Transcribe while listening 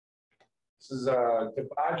This is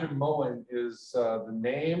Dibaajimowin is the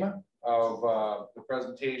name of the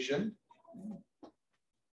presentation.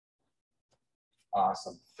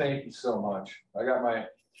 Awesome. Thank you so much. I got my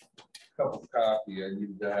cup of coffee. I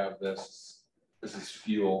need to have this. This is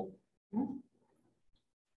fuel.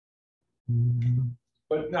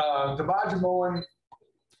 But Dibaajimowin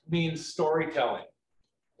means storytelling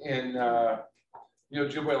in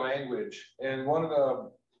Ojibwe language. And one of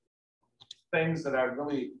the things that I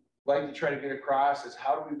really like to try to get across is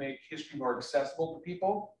how do we make history more accessible to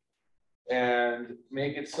people and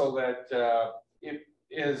make it so that it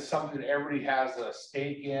is something that everybody has a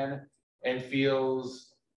stake in and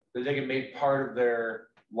feels that they can make part of their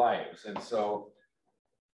lives. And so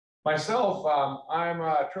myself, I'm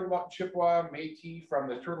a Turtle Mountain Chippewa Métis from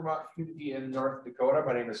the Turtle Mountain community in North Dakota.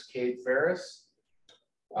 My name is Kade Ferris.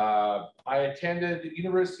 I attended the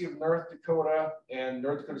University of North Dakota and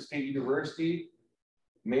North Dakota State University,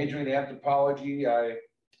 majoring in anthropology. I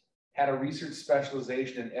had a research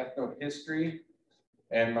specialization in ethnohistory,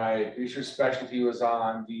 and my research specialty was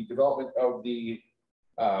on the development of the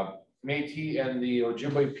Métis and the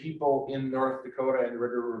Ojibwe people in North Dakota and the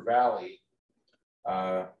Red River Valley.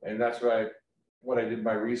 And that's what I did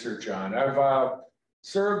my research on. I've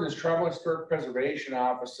served as Tribal Historic Preservation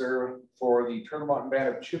Officer for the Turtle Mountain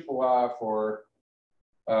Band of Chippewa for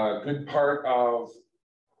a good part of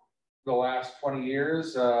the last 20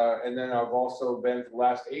 years. And then I've also been for the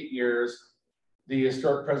last 8 years, the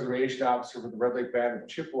Historic Preservation Officer for the Red Lake Band of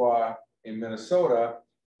Chippewa in Minnesota.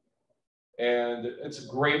 And it's a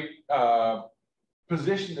great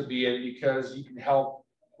position to be in because you can help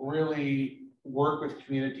really work with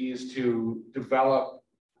communities to develop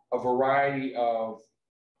a variety of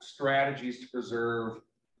strategies to preserve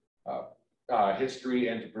history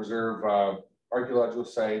and to preserve archaeological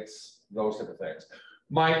sites, those type of things.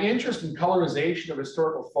 My interest in colorization of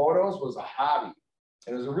historical photos was a hobby,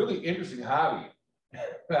 and it was a really interesting hobby.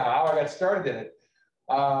 How I got started in it.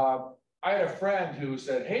 I had a friend who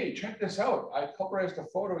said, "Hey, check this out. I colorized a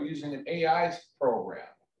photo using an AI program."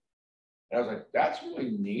 And I was like, "That's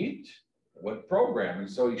really neat. What program?"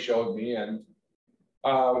 And so he showed me, and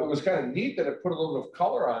it was kind of neat that it put a little bit of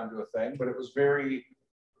color onto a thing, but it was very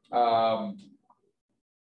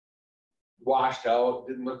washed out.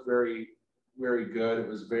 Didn't look very good. It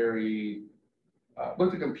was very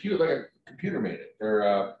looked like a computer made it, or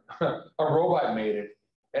a robot made it.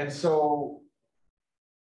 And so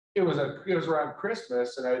it was around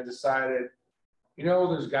Christmas, and I decided,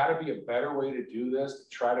 there's got to be a better way to do this to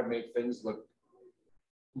try to make things look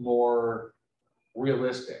more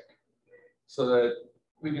realistic, so that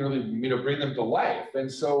we can really bring them to life.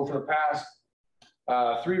 And so for the past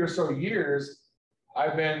 3 or so years,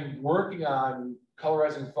 I've been working on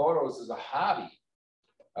colorizing photos as a hobby,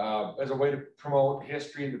 as a way to promote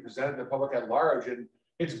history and to present it to the public at large. And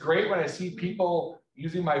it's great when I see people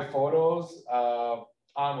using my photos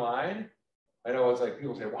online. I know it's like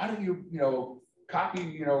people say, "Why don't you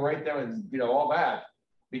copy, write them and all that?"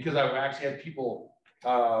 Because I've actually had people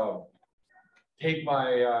take my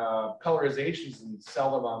colorizations and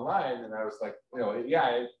sell them online, and I was like,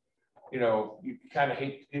 yeah, you kind of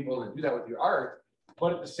hate people to do that with your art,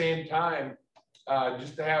 but at the same time,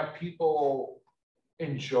 just to have people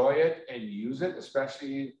enjoy it and use it,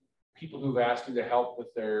 especially people who've asked me to help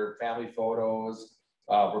with their family photos,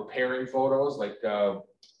 repairing photos, like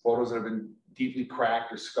photos that have been deeply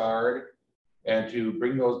cracked or scarred, and to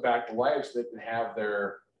bring those back to life so they can have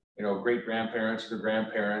their great-grandparents or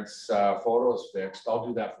grandparents' photos fixed. I'll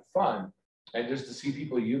do that for fun. And just to see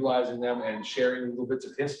people utilizing them and sharing little bits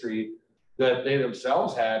of history that they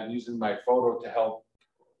themselves had, using my photo to help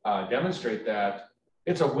demonstrate that,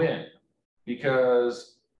 it's a win,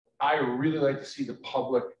 because I really like to see the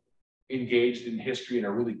public engaged in history in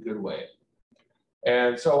a really good way.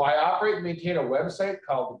 And so I operate and maintain a website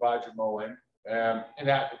called Dibaajimowin, and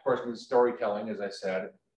that, of course, means storytelling, as I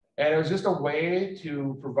said. And it was just a way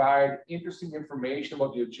to provide interesting information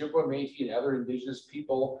about the Ojibwe, Métis, and other indigenous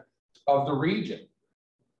people of the region.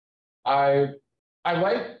 I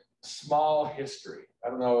like small history. I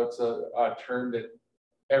don't know, it's a term that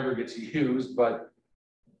ever gets used, but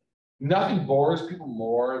nothing bores people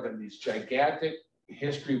more than these gigantic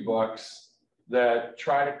history books that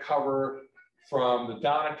try to cover from the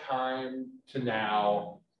dawn of time to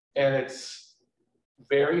now. And it's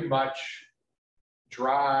very much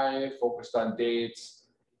dry, focused on dates.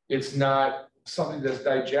 It's not something that's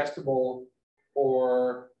digestible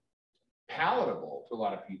or palatable to a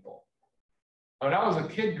lot of people. When I was a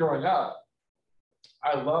kid growing up,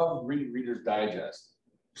 I loved reading Reader's Digest.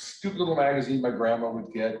 Stupid little magazine my grandma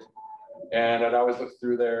would get, and I'd always look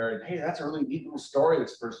through there and, hey, that's a really neat little story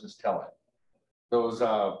this person's telling. those,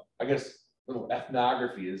 I guess, little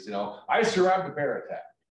ethnographies, you know, I survived a bear attack.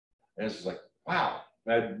 And it's just like, wow.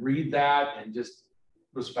 And I'd read that and just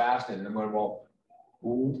was fascinated. And I'm going, well,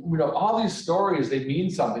 you know, all these stories, they mean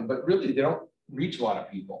something, but really they don't reach a lot of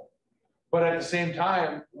people. But at the same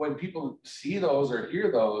time, when people see those or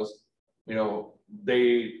hear those, you know,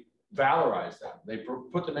 they valorize them. They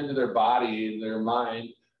put them into their body, their mind,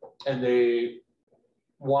 and they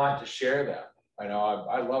want to share them. I know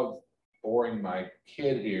I love boring my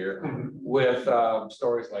kid here with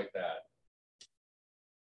stories like that.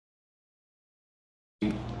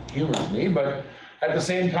 Humors me, but at the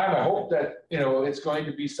same time, I hope that, you know, it's going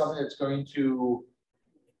to be something that's going to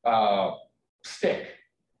stick,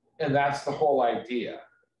 and that's the whole idea.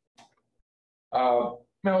 Now,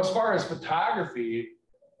 as far as photography,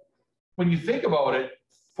 when you think about it,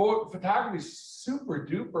 photography is super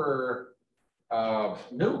duper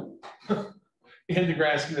new in the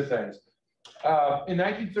grand scheme of things. In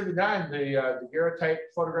 1939, the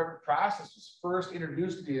daguerreotype photographic process was first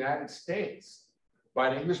introduced to the United States by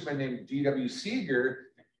an Englishman named D.W.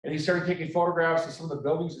 Seeger, and he started taking photographs of some of the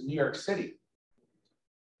buildings in New York City.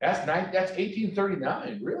 That's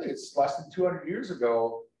 1839, really. It's less than 200 years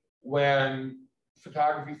ago when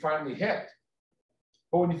photography finally hit.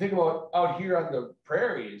 But when you think about out here on the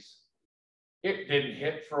prairies, it didn't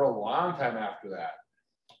hit for a long time after that.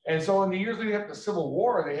 And so in the years leading up to the Civil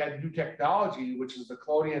War, they had new technology, which is the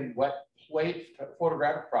collodion wet plate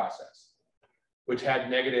photographic process, which had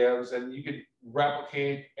negatives, and you could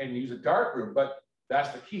replicate and use a darkroom, but that's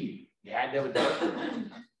the key. You had to have a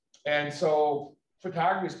darkroom. And so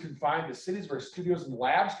photography is confined to cities where studios and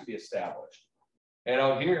labs could be established. And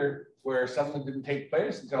out here, where something didn't take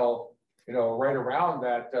place until, you know, right around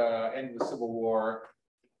that end of the Civil War,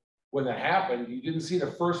 when that happened, you didn't see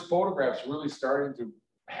the first photographs really starting to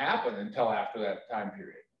happen until after that time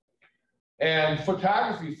period. And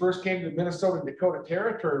photography first came to the Minnesota and Dakota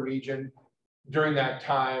Territory region during that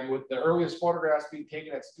time, with the earliest photographs being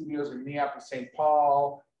taken at studios in Minneapolis, St.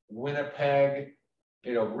 Paul, Winnipeg,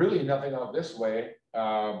 you know, really nothing out this way,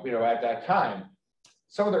 you know, at that time.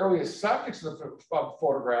 Some of the earliest subjects of the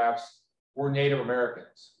photographs were Native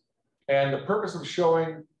Americans. And the purpose of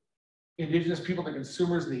showing indigenous people to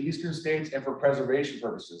consumers in the eastern states and for preservation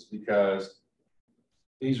purposes, because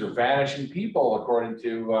these are vanishing people according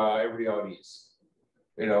to everybody out east.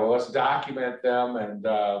 You know, let's document them and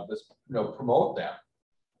let's, you know, promote them.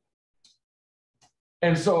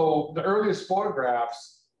 And so the earliest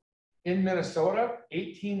photographs in Minnesota,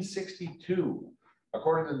 1862,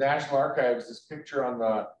 according to the National Archives, this picture on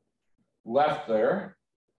the left there,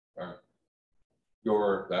 or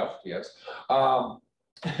your left, yes.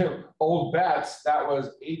 Old Betts, that was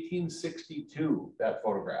 1862, that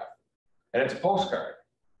photograph. And it's a postcard.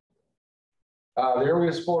 The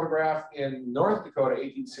earliest photograph in North Dakota,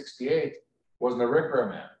 1868, was an Arikara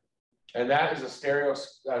man. And that is a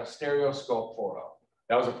stereoscope photo.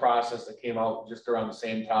 That was a process that came out just around the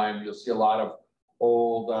same time. You'll see a lot of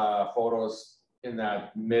old photos in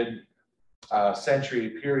that mid-century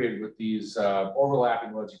period with these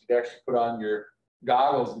overlapping ones. You could actually put on your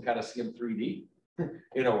goggles and kind of see them 3D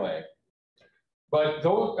in a way. But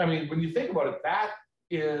those, I mean, when you think about it, that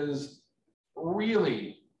is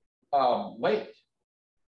really late.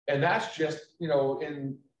 And that's just, you know,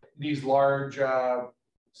 in these large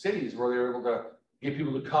cities where they were able to get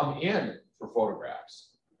people to come in for photographs,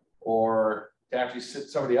 or to actually sit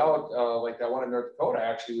somebody out, like that one in North Dakota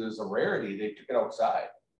actually was a rarity. They took it outside.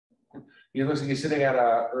 He looks like he's sitting at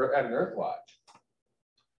an earth lodge.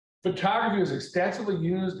 Photography was extensively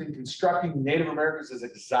used in constructing Native Americans as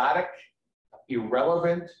exotic,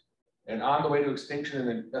 irrelevant, and on the way to extinction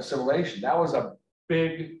and assimilation. That was a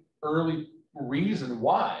big early reason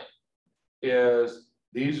why, is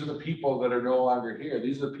these are the people that are no longer here.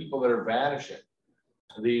 These are the people that are vanishing.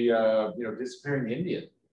 The you know, disappearing Indian.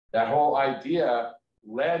 That whole idea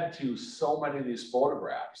led to so many of these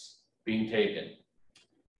photographs being taken.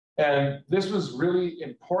 And this was really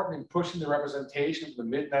important in pushing the representation from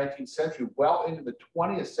the mid-19th century well into the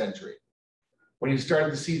 20th century, when you started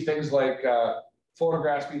to see things like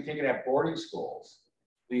photographs being taken at boarding schools,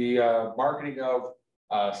 the marketing of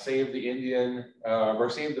Save the Indian, or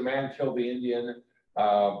Save the Man, Kill the Indian,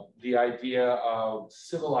 the idea of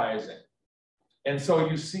civilizing. And so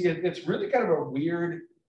you see it's really kind of a weird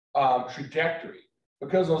trajectory,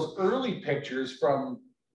 because those early pictures from,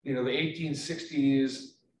 you know, the 1860s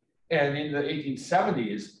and in the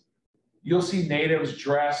 1870s, you'll see natives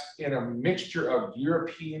dressed in a mixture of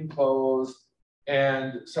European clothes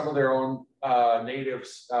and some of their own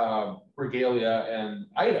natives' regalia and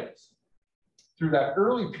items through that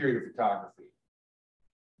early period of photography.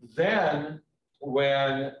 Then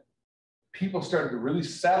when people started to really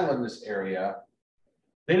settle in this area,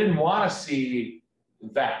 they didn't want to see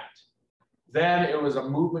that. Then it was a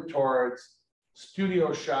movement towards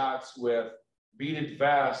studio shots with beaded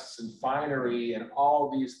vests and finery and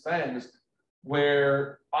all these things,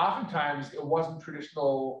 where oftentimes it wasn't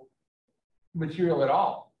traditional material at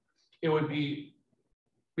all. It would be,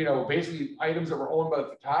 you know, basically items that were owned by the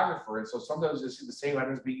photographer. And so sometimes you see the same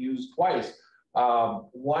items being used twice.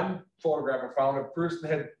 One photograph I found, a person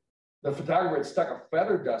had, the photographer had stuck a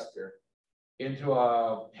feather duster into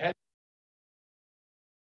a head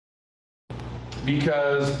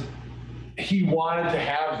because he wanted to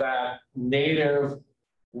have that native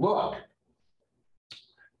look.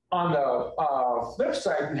 On the flip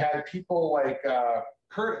side, you had people like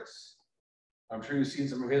Curtis. I'm sure you've seen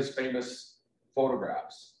some of his famous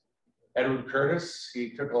photographs. Edward Curtis,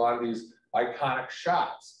 he took a lot of these iconic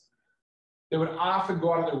shots. They would often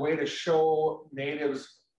go out of their way to show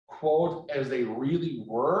natives, quote, as they really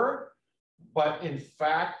were, but in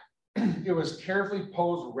fact, it was carefully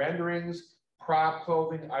posed renderings, prop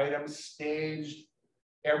clothing items, staged.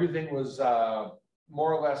 Everything was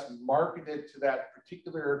more or less marketed to that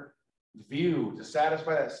particular view to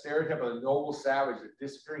satisfy that stereotype of the noble savage, the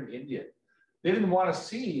disappearing Indian. They didn't want to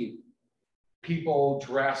see people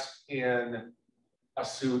dressed in a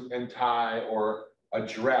suit and tie or a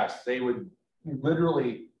dress. They would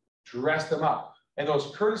literally dress them up. And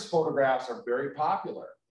those Curtis photographs are very popular.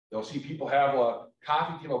 You'll see people have a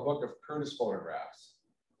coffee table book of Curtis photographs.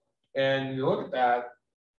 And you look at that,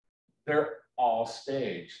 they're all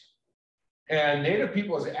staged. And Native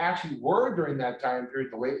people, as they actually were during that time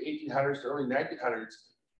period, the late 1800s to early 1900s,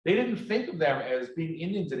 they didn't think of them as being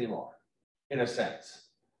Indians anymore, in a sense.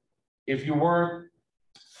 If you weren't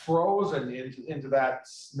frozen into that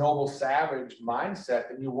noble savage mindset,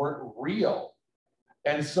 then you weren't real.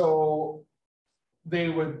 And so they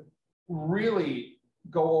would really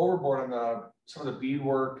go overboard on some of the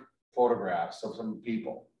beadwork photographs of some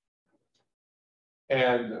people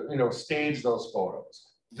and, you know, stage those photos.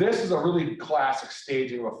 This is a really classic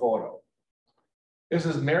staging of a photo. This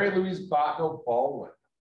is Mary Louise Botno Baldwin.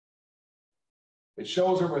 It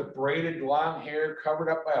shows her with braided long hair covered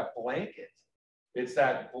up by a blanket. It's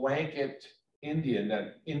that blanket Indian,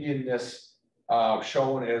 that Indianness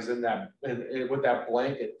shown as in that, with that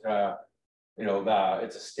blanket, you know,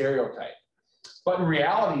 it's a stereotype. But in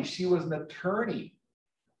reality, she was an attorney.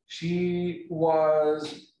 She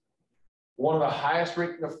was one of the highest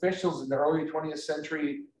ranking officials in the early 20th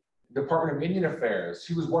century Department of Indian Affairs.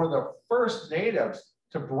 She was one of the first natives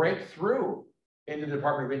to break through into the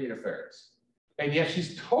Department of Indian Affairs. And yet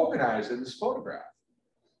she's tokenized in this photograph.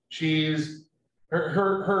 She's,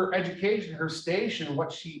 her education, her station,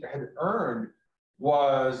 what she had earned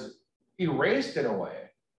was erased in a way.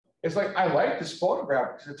 It's like, I like this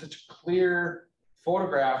photograph because it's such a clear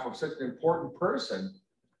photograph of such an important person,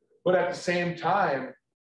 but at the same time,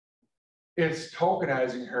 it's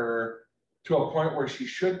tokenizing her to a point where she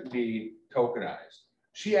shouldn't be tokenized.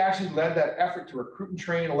 She actually led that effort to recruit and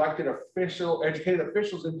train educated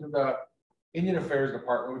officials into the Indian Affairs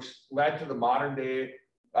Department, which led to the modern day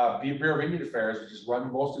Bureau of Indian Affairs, which is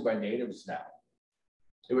run mostly by natives now.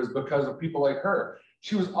 It was because of people like her.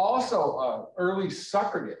 She was also an early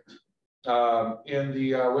suffragette in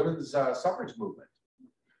the women's suffrage movement.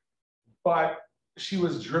 But she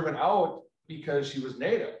was driven out because she was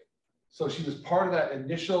native. So she was part of that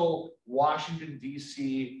initial Washington,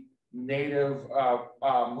 D.C. native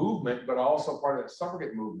movement, but also part of the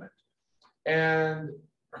suffragette movement. And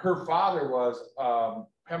her father was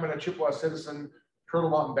Pembina Chippewa citizen, Turtle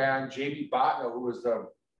Mountain Band, J.B. Botno, who was the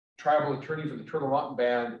tribal attorney for the Turtle Mountain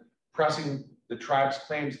Band, pressing the tribe's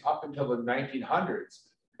claims up until the 1900s.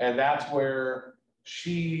 And that's where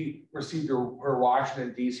she received her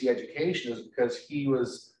Washington, D.C. education, is because he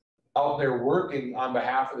was out there working on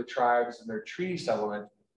behalf of the tribes and their treaty settlement,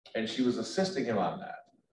 and she was assisting him on that.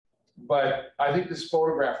 But I think this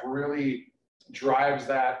photograph really drives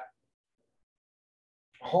that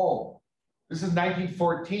home. This is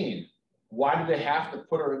 1914. Why did they have to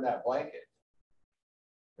put her in that blanket?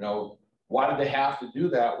 You know, why did they have to do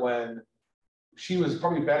that when she was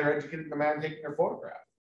probably better educated than the man taking her photograph?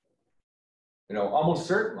 You know, almost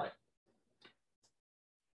certainly.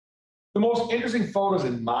 The most interesting photos,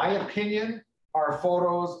 in my opinion, are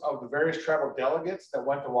photos of the various tribal delegates that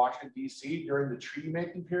went to Washington, D.C. during the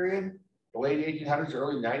treaty-making period, the late 1800s,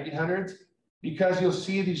 early 1900s, because you'll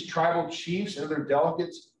see these tribal chiefs and their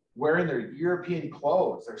delegates wearing their European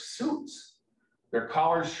clothes, their suits, their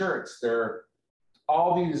collared shirts, their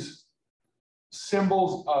all these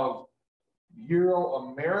symbols of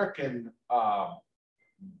Euro-American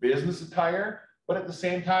business attire, but at the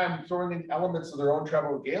same time throwing in elements of their own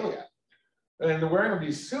tribal regalia. And the wearing of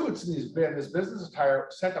these suits and this business attire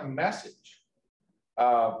sent a message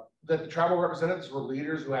that the tribal representatives were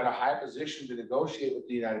leaders who had a high position to negotiate with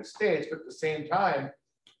the United States, but at the same time,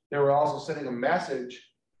 they were also sending a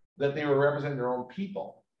message that they were representing their own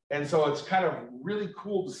people. And so it's kind of really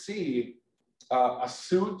cool to see a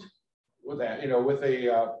suit with that, with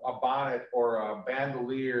a bonnet or a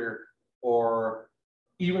bandolier or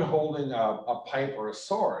even holding a pipe or a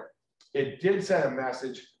sword. It did send a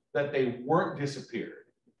message that they weren't disappeared,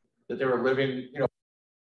 that they were living,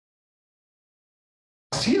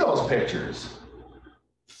 See those pictures.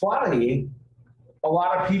 Funny, a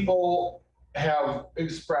lot of people have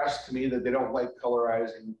expressed to me that they don't like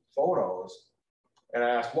colorizing photos. And I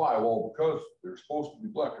asked why. Well, because they're supposed to be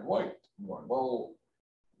black and white. I'm going, well,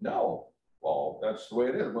 no. Well, that's the way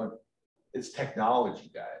it is. But it's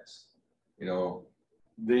technology, guys. You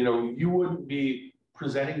wouldn't be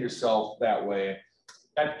presenting yourself that way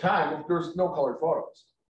at the time. There was no colored photos.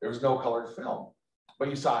 There was no colored film. But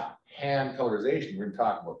you saw hand colorization. We're going to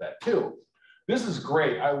talk about that too. This is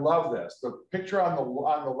great. I love this. The picture on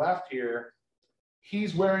the left here,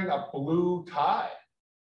 he's wearing a blue tie,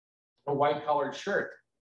 a white colored shirt,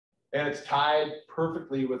 and it's tied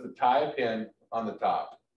perfectly with a tie pin on the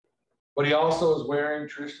top. But he also is wearing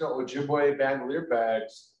traditional Ojibwe bandolier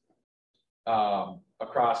bags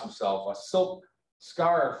across himself, a silk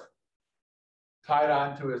scarf tied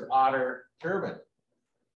onto his otter turban.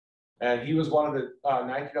 And he was one of the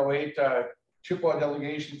 1908 Chippewa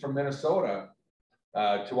delegation from Minnesota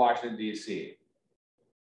to Washington, D.C.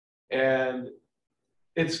 And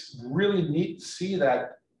it's really neat to see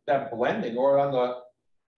that blending. Or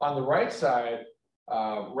on the right side,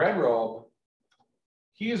 Red Robe,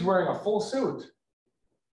 he is wearing a full suit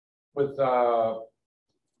with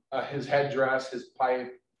his headdress, his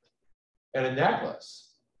pipe, and a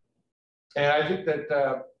necklace. And I think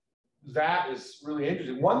that that is really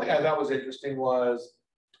interesting. One thing I thought was interesting was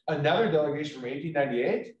another delegation from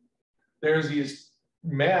 1898. There's these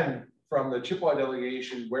men from the Chippewa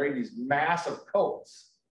delegation wearing these massive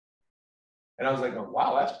coats. And I was like, oh,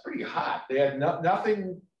 wow, that's pretty hot. They had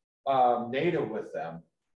nothing native with them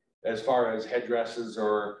as far as headdresses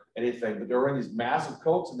or anything, but they were wearing these massive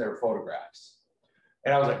coats in their photographs.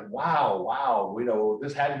 And I was like, wow,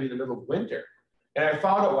 this had to be the middle of winter. And I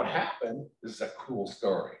found out what happened. This is a cool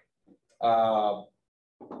story. The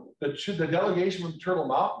delegation from Turtle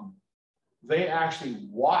Mountain, they actually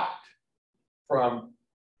walked from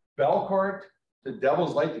Belcourt to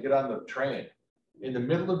Devil's Lake to get on the train in the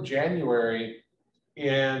middle of January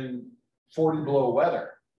in 40 below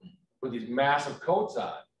weather with these massive coats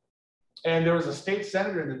on. And there was a state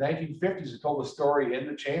senator in the 1950s who told a story in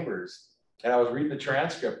the chambers. And I was reading the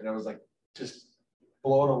transcript and I was like, just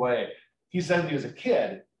blown away. He said when he was a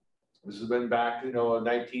kid, this has been back, a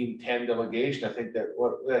 1910 delegation, I think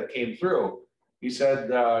that came through. He said in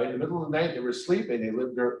the middle of the night, they were sleeping. They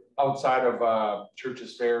lived outside of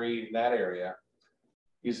Church's Ferry, in that area.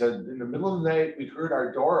 He said, in the middle of the night, we heard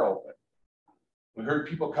our door open. We heard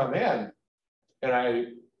people come in. And I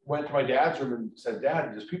went to my dad's room and said,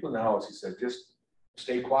 Dad, there's people in the house. He said, just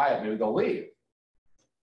stay quiet, maybe they'll leave.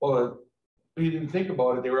 Well, he didn't think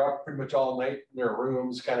about it. They were up pretty much all night in their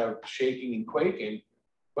rooms, kind of shaking and quaking.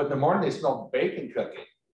 But in the morning, they smelled bacon cooking.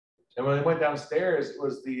 And when they went downstairs, it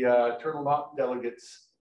was the Turtle Mountain delegates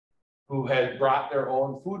who had brought their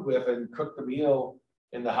own food with and cooked the meal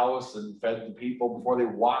in the house and fed the people before they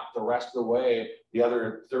walked the rest of the way, the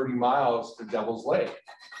other 30 miles to Devil's Lake.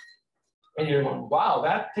 And you're going, wow,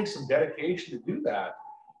 that takes some dedication to do that.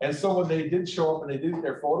 And so when they did show up and they did get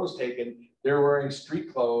their photos taken, they were wearing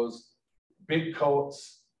street clothes, big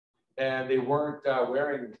coats, and they weren't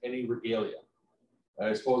wearing any regalia.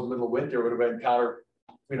 I suppose the middle of winter would have been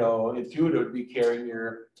intuitive to be carrying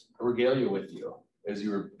your regalia with you as you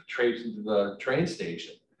were traipsing to the train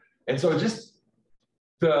station. And so just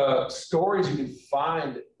the stories you can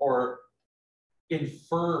find or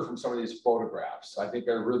infer from some of these photographs, I think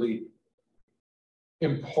are really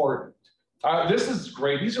important. This is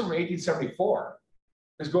great. These are from 1874.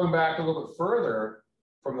 It's going back a little bit further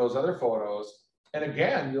from those other photos. And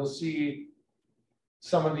again, you'll see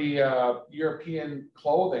some of the European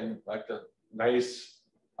clothing, like the nice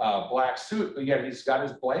black suit, but yet he's got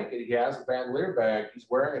his blanket, he has a bandolier bag, he's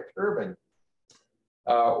wearing a turban.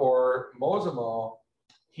 Or Mosimo,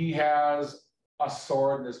 he has a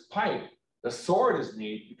sword in his pipe. The sword is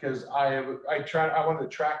neat because I wanted to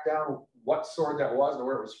track down what sword that was and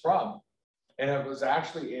where it was from. And it was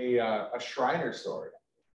actually a Shriner sword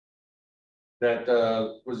that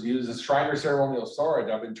was used as Shriner ceremonial sword.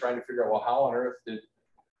 I've been trying to figure out, well, how on earth did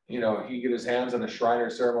he get his hands on a Shriner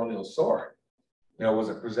ceremonial sword. Was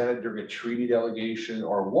it presented during a treaty delegation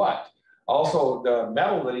or what? Also, the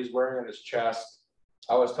medal that he's wearing on his chest,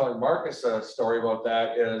 I was telling Marcus a story about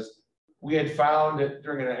that, is we had found it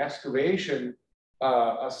during an excavation,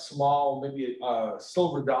 a small, maybe a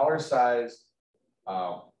silver dollar sized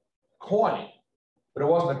coin, but it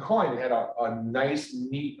wasn't a coin. It had a nice,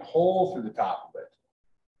 neat hole through the top of it.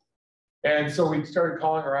 And so we started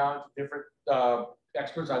calling around to different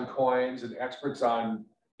experts on coins and experts on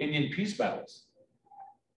Indian peace medals.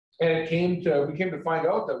 And we came to find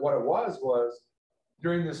out that what it was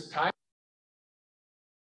during this time,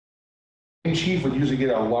 the chief would usually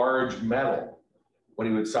get a large medal when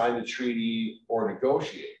he would sign the treaty or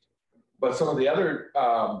negotiate. But some of the other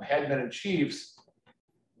headmen and chiefs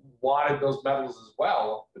wanted those medals as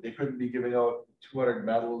well, but they couldn't be giving out 200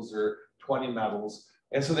 medals or 20 medals.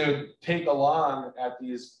 And so they would take along at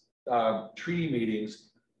these treaty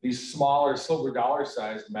meetings these smaller silver dollar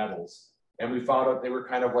sized medals. And we found out they were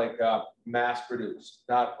kind of like mass produced,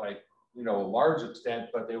 not like, a large extent,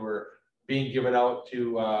 but they were being given out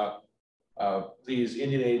to these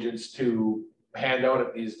Indian agents to hand out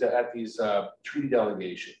at these treaty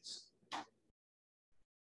delegations.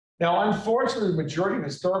 Now, unfortunately, the majority of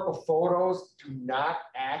historical photos do not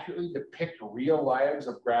accurately depict real lives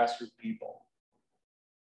of grassroots people.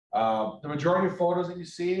 The majority of photos that you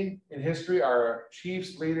see in history are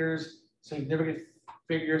chiefs, leaders, significant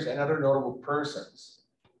figures, and other notable persons.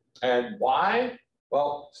 And why?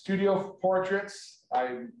 Well, studio portraits,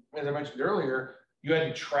 as I mentioned earlier, you had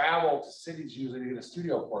to travel to cities usually to get a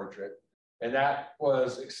studio portrait, and that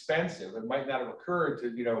was expensive. It might not have occurred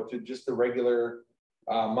to, to just the regular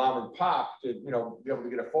mom and pop to, be able to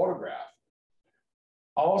get a photograph.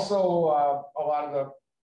 Also, a lot of the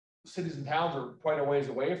cities and towns are quite a ways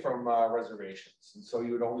away from reservations. And so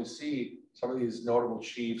you would only see some of these notable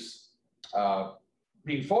chiefs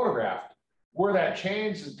being photographed. Where that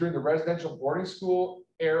changed is during the residential boarding school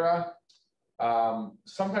era.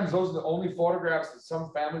 Sometimes those are the only photographs that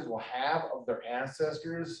some families will have of their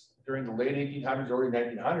ancestors during the late 1800s, early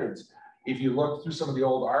 1900s. If you look through some of the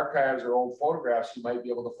old archives or old photographs, you might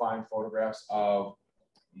be able to find photographs of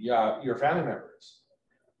your family members.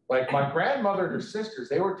 Like my grandmother and her sisters,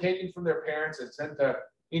 they were taken from their parents and sent to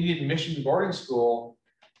Indian mission boarding school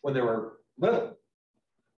when they were little.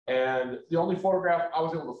 And the only photograph I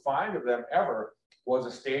was able to find of them ever was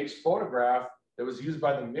a staged photograph that was used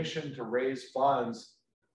by the mission to raise funds,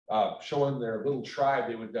 showing their little tribe.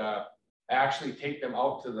 They would actually take them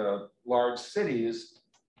out to the large cities,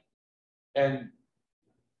 and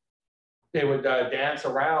they would dance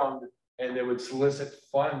around, and they would solicit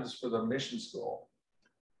funds for the mission school.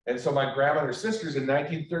 And so my grandma and her sisters, in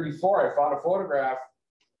 1934, I found a photograph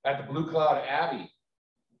at the Blue Cloud Abbey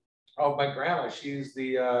of my grandma. She's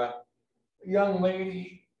the young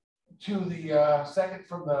lady to the second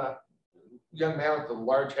from the young man with the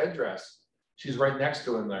large headdress. She's right next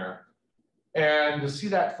to him there. And to see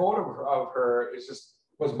that photo of her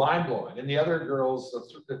was mind-blowing. And the other girls,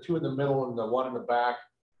 the two in the middle and the one in the back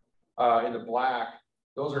in the black,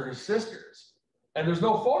 those are her sisters. And there's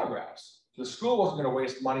no photographs. The school wasn't going to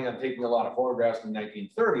waste money on taking a lot of photographs in the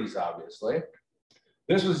 1930s, obviously.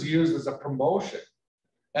 This was used as a promotion.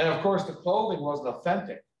 And of course, the clothing wasn't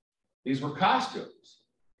authentic. These were costumes.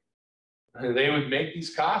 They would make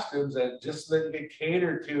these costumes and just so they could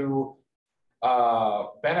cater to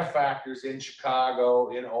benefactors in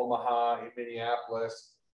Chicago, in Omaha, in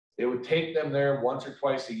Minneapolis. They would take them there once or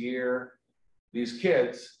twice a year, these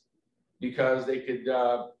kids, because they could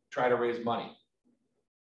try to raise money.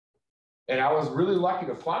 And I was really lucky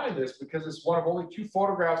to find this because it's one of only 2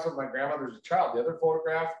 photographs of my grandmother as a child. The other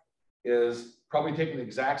photograph is probably taken the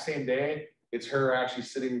exact same day. It's her actually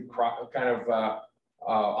sitting kind of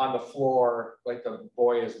on the floor like the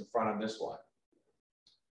boy is in front of this one.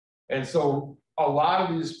 And so a lot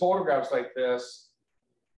of these photographs like this,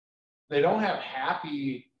 they don't have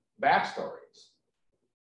happy backstories.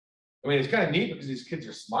 I mean, it's kind of neat because these kids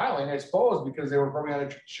are smiling, I suppose, because they were probably on a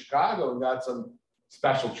trip to Chicago and got some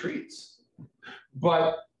special treats.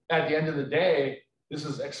 But at the end of the day, this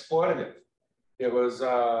is exploitative. It was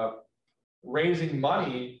raising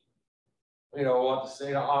money,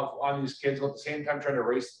 on these kids, but at the same time trying to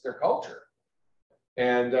erase their culture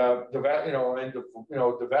and divest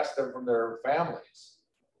them from their families.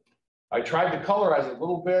 I tried to colorize it a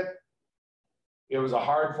little bit. It was a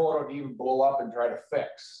hard photo to even blow up and try to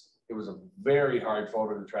fix. It was a very hard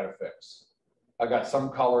photo to try to fix. I got some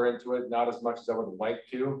color into it, not as much as I would like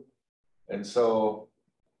to. And so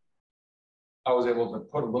I was able to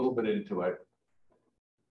put a little bit into it.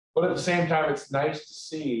 But at the same time, it's nice to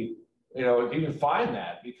see even find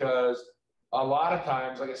that, because a lot of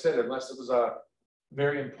times, like I said, unless it was a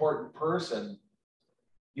very important person,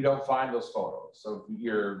 you don't find those photos of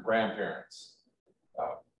your grandparents,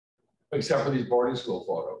 except for these boarding school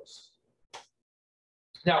photos.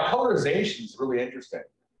 Now, colorization is really interesting.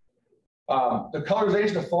 The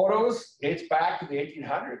colorization of photos dates back to the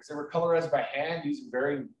 1800s. They were colorized by hand using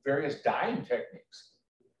various dyeing techniques.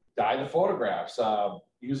 Dye the photographs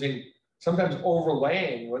using sometimes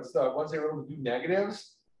overlaying. Once they were able to do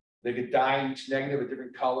negatives, they could dye each negative a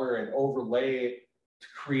different color and overlay to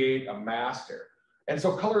create a master. And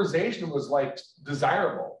so colorization was like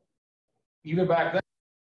desirable, even back then.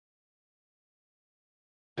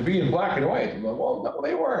 To be in black and white, well, no,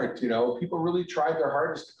 they weren't. People really tried their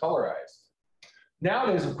hardest to colorize.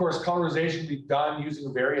 Nowadays, of course, colorization can be done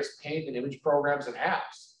using various paint and image programs and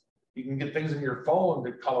apps. You can get things in your phone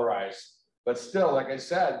to colorize, but still, like I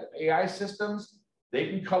said, AI systems, they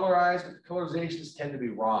can colorize, but the colorizations tend to be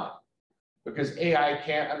wrong, because AI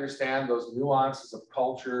can't understand those nuances of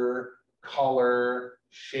culture, color,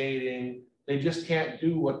 shading. They just can't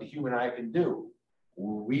do what the human eye can do.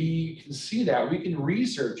 We can see that, we can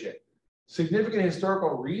research it. Significant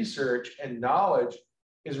historical research and knowledge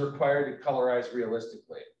is required to colorize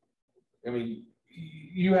realistically. I mean,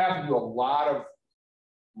 you have to do a lot of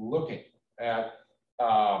looking at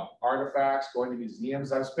artifacts, going to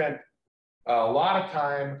museums. I've spent a lot of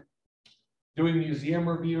time doing museum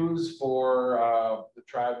reviews for the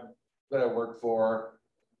tribe that I work for,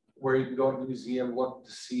 where you can go to the museum, look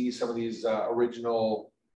to see some of these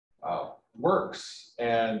original works,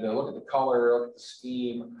 and look at the color, look at the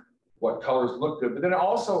steam, what colors look good, but then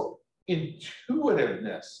also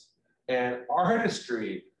intuitiveness and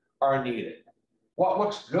artistry are needed. What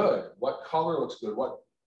looks good? What color looks good? What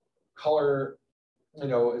color, is going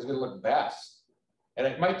to look best? And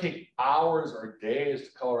it might take hours or days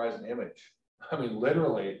to colorize an image. I mean,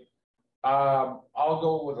 literally, I'll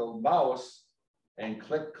go with a mouse and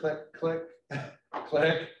click, click, click,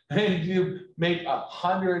 click, and you make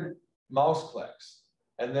 100 mouse clicks,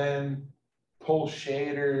 and then pull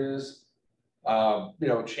shaders,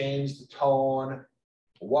 change the tone,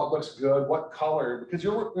 what looks good, what color, because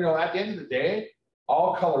at the end of the day,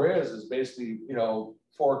 all color is basically,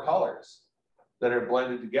 4 colors that are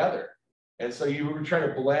blended together. And so you would try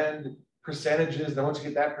to blend percentages, and then once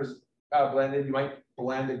you get that blended, you might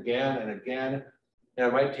blend again and again, and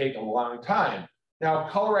it might take a long time. Now,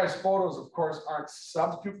 colorized photos, of course, aren't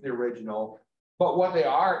substitute for the original, but what they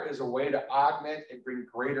are is a way to augment and bring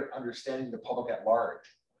greater understanding to the public at large.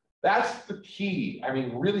 That's the key. I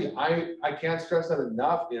mean, really, I can't stress that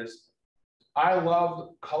enough, is I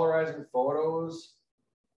love colorizing photos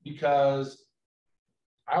because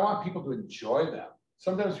I want people to enjoy them.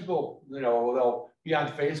 Sometimes people, they'll be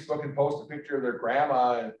on Facebook and post a picture of their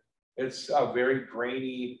grandma, and it's a very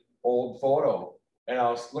grainy old photo. And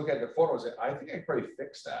I'll look at the photo and say, I think I can probably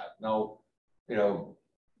fix that. And I'll,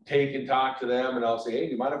 take and talk to them, and I'll say, hey,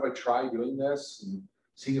 do you mind if I try doing this and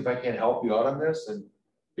see if I can help you out on this? And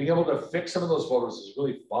being able to fix some of those photos is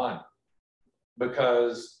really fun,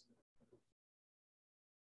 because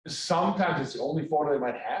sometimes it's the only photo they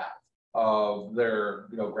might have of their,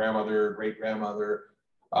 grandmother, great grandmother.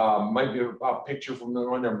 Might be a picture from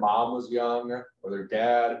when their mom was young or their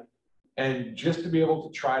dad, and just to be able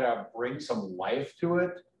to try to bring some life to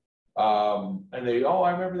it. And they,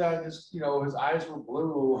 I remember that his eyes were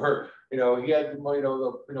blue, or he had the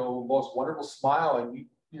most wonderful smile, and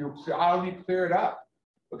how do you clear it up?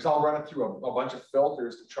 Because I'll run it through a bunch of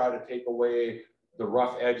filters to try to take away the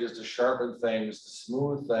rough edges, to sharpen things, to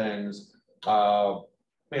smooth things.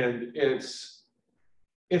 And it's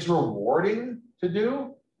rewarding to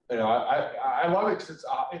do. I love it because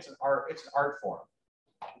it's an art form.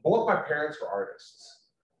 Both my parents were artists,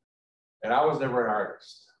 and I was never an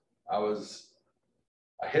artist. I was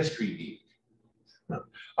a history geek.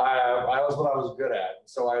 I was what I was good at.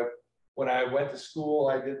 So when I went to school,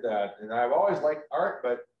 I did that, and I've always liked art.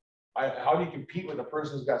 But how do you compete with a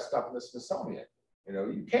person who's got stuff in the Smithsonian?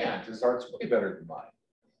 You can't. His art's way better than mine.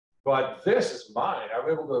 But this is mine. I'm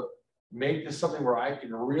able to make this something where I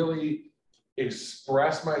can really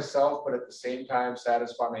express myself, but at the same time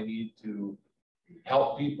satisfy my need to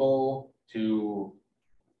help people, to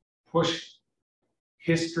push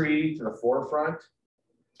history to the forefront.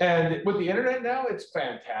 And with the internet now, it's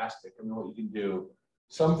fantastic. I mean, what you can do.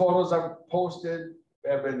 Some photos I've posted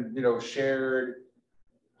have been, shared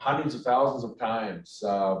hundreds of thousands of times.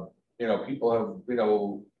 People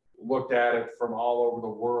have, looked at it from all over the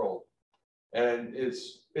world. And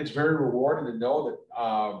it's very rewarding to know that,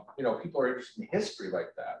 people are interested in history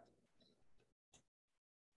like that.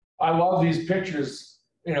 I love these pictures,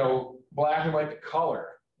 black and white, the color.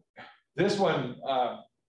 This one, I'm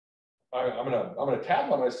gonna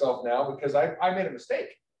tap on myself now because I made a mistake.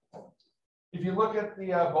 If you look at the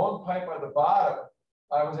bone pipe on the bottom,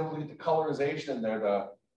 I was able to get the colorization in there,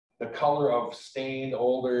 the color of stained,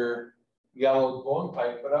 older, yellow bone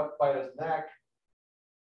pipe, but up by his neck,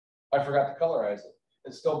 I forgot to colorize it.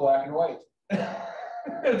 It's still black and white.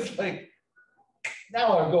 It's like,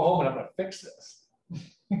 now I go home and I'm gonna fix this.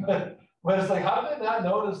 But it's like, how did I not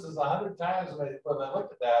notice this 100 times when I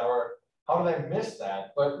looked at that, or how did I miss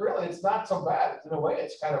that? But really, it's not so bad. In a way,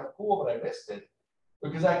 it's kind of cool that I missed it,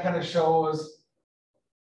 because that kind of shows,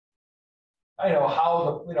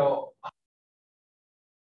 how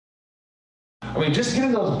I mean, just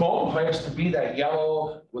getting those bone pipes to be that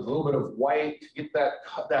yellow with a little bit of white, to get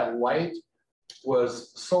that light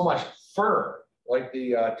was so much fur, like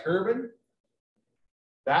the turban.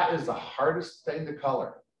 That is the hardest thing to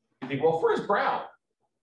color. You think, well, fur is brown.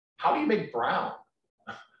 How do you make brown?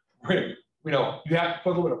 You have to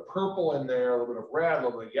put a little bit of purple in there, a little bit of red, a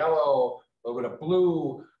little bit of yellow, a little bit of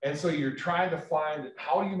blue. And so you're trying to find,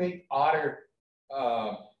 how do you make otter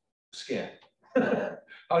skin?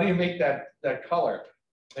 How do you make that color?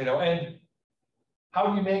 And how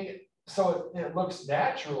do you make it so it looks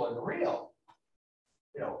natural and real?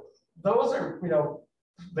 Those are,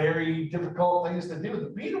 very difficult things to do.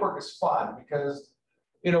 The beadwork is fun because,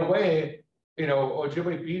 in a way,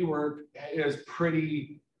 Ojibwe beadwork is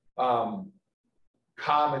pretty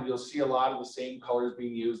common. You'll see a lot of the same colors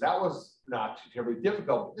being used. That was not too terribly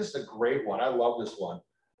difficult. This is a great one. I love this one.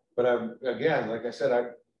 But again, like I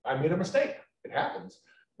said, I made a mistake. It happens.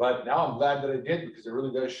 But now I'm glad that I did, because it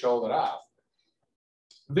really does show that off.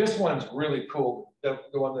 This one's really cool, the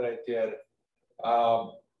one that I did.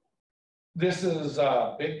 This is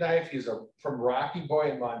Big Knife. He's from Rocky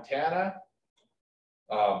Boy in Montana.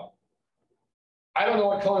 I don't know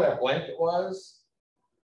what color that blanket was.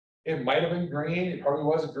 It might have been green. It probably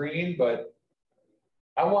was green, but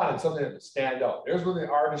I wanted something that would stand out. There's where the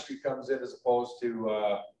artistry comes in, as opposed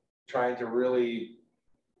to trying to really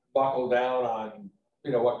buckle down on,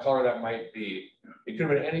 what color that might be. It could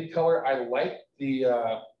have been any color. I like the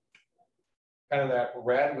kind of that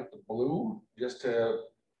red with the blue, just to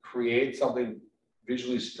create something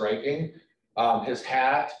visually striking. His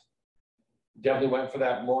hat definitely went for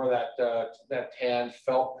that, more of that tan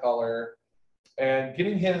felt color, and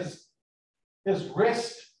getting his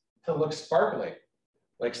wrist to look sparkly,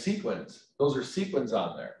 like sequins. Those are sequins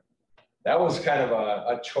on there. That was kind of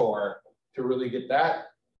a chore to really get that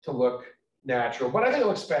to look natural, but I think it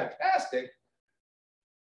looks fantastic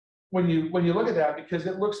when you look at that, because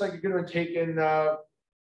it looks like it could have been taken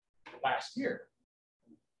last year.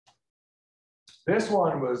 This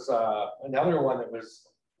one was another one that was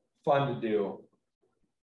fun to do,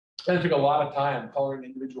 and it took a lot of time coloring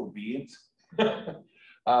individual beads, and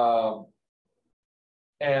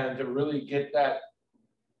to really get that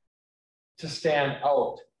to stand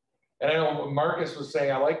out. And I know what Marcus was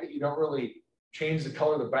saying, I like that you don't really change the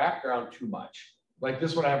color of the background too much. Like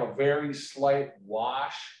this one, I have a very slight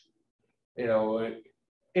wash. It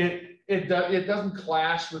doesn't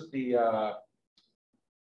clash with the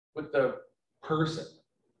person.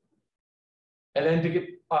 And then to get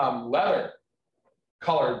leather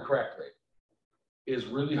colored correctly is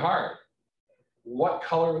really hard. What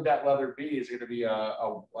color would that leather be? Is it going to be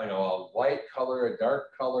a light color, a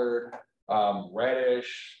dark color,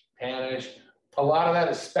 reddish, tannish? A lot of that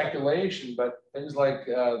is speculation, but things like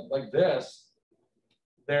this,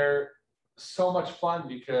 they're so much fun,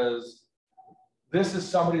 because this is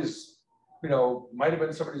somebody's, might have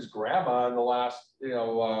been somebody's grandma in the last, this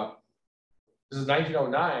is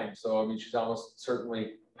 1909. So, I mean, she's almost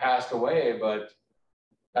certainly passed away, but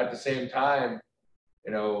at the same time,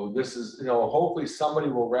 this is, hopefully somebody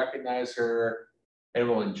will recognize her and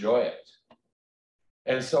will enjoy it.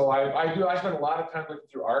 And so I spend a lot of time looking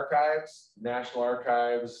through archives, National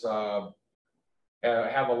Archives. I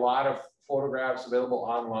have a lot of photographs available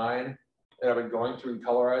online that I've been going through and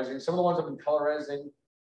colorizing. Some of the ones I've been colorizing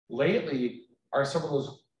lately are some of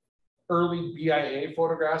those early BIA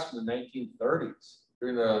photographs from the 1930s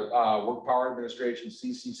during the Work Power Administration,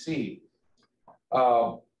 CCC.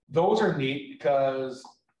 Those are neat because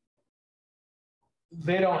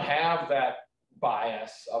they don't have that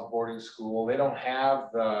bias of boarding school. They don't have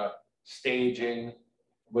the staging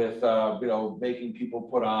with making people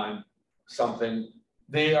put on something.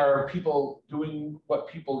 They are people doing what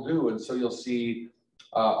people do, and so you'll see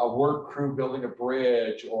a work crew building a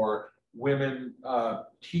bridge, or women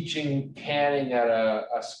teaching canning at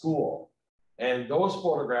a school. And those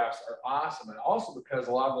photographs are awesome, and also because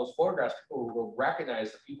a lot of those photographs, people will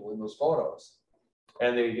recognize the people in those photos.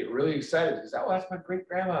 And they get really excited because, oh, that's my great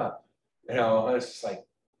grandma. You know, and it's just like,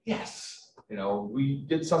 yes, you know, we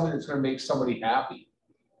did something that's going to make somebody happy.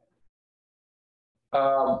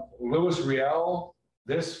 Louis Riel,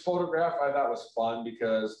 this photograph I thought was fun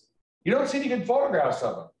because you don't see any good photographs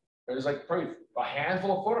of him. There's like probably a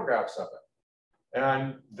handful of photographs of him.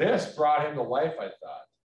 And this brought him to life, I thought.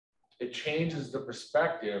 It changes the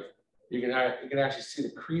perspective. You can actually see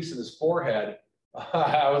the crease in his forehead.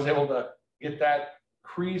 I was able to get that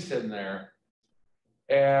crease in there.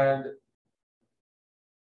 And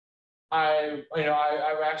I've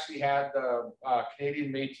actually had the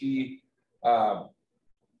Canadian Métis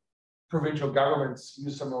provincial governments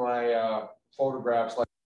use some of my photographs like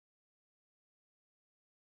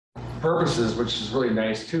purposes, which is really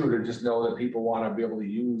nice too, to just know that people want to be able to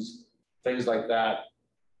use things like that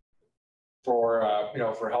for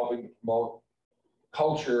for helping promote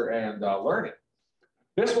culture and learning.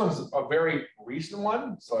 This one's a very recent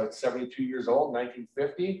one, so it's 72 years old,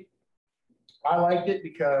 1950. I liked it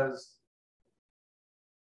because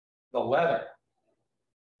the leather.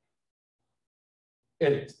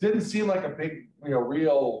 It didn't seem like a big,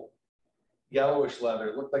 real yellowish leather.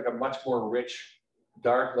 It looked like a much more rich,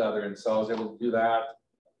 dark leather, and so I was able to do that.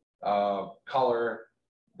 Color,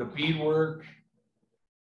 the beadwork.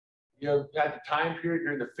 At the time period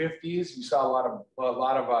during the 50s, you saw a lot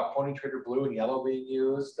of Pony Trader blue and yellow being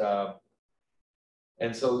used,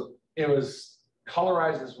 and so it was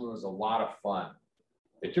colorizing. This one was a lot of fun.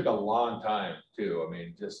 It took a long time too. I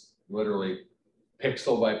mean, just literally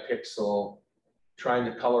pixel by pixel, trying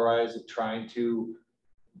to colorize it, trying to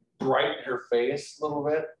brighten her face a little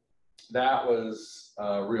bit. That was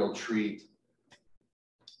a real treat.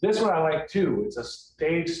 This one I like too. It's a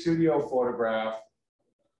stage studio photograph,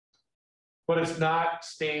 but it's not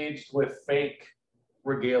staged with fake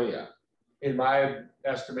regalia. In my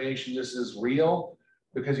estimation, this is real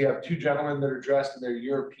because you have two gentlemen that are dressed in their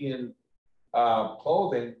European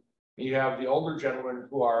clothing. You have the older gentlemen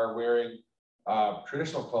who are wearing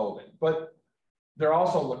traditional clothing, but they're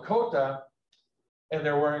also Lakota, and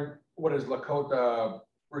they're wearing what is Lakota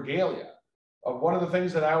regalia. One of the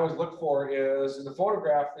things that I always look for is in the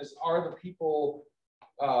photograph are the people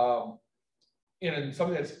in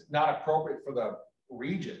something that's not appropriate for the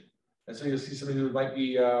region. And so you'll see somebody who might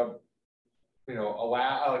be, like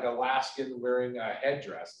Alaskan wearing a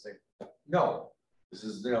headdress. It's like, no, this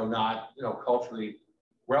is, not, culturally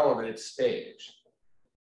relevant. It's staged.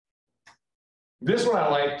 This one I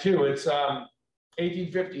like too. It's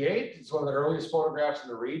 1858. It's one of the earliest photographs in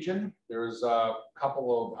the region. There's a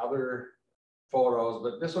couple of other photos,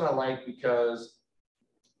 but this one I like because,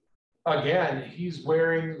 again, he's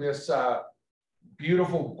wearing this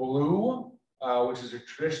beautiful blue, which is a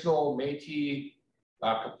traditional Métis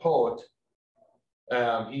capote.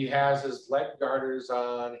 He has his leg garters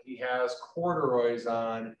on. He has corduroys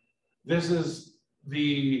on. This is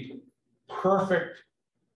the perfect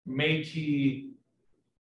Métis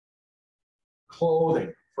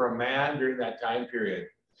clothing for a man during that time period.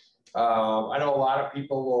 I know a lot of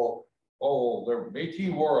people will, their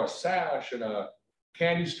Métis wore a sash and a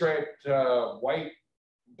candy striped white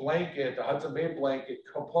blanket, a Hudson Bay blanket,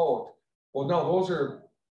 capote. Well, no, those are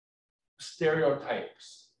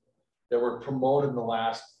stereotypes that were promoted in the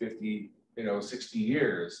last 50, 60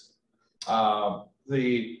 years.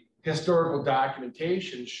 The historical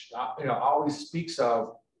documentation, always speaks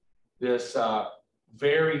of this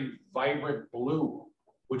very vibrant blue,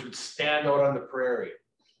 which would stand out on the prairie.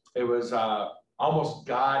 It was almost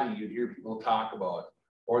gaudy, you'd hear people talk about,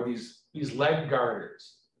 or these leg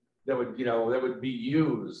garters that would, that would be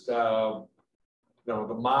used, the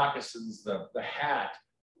moccasins, the hat.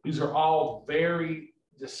 These are all very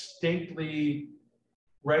distinctly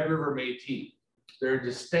Red River Métis. They're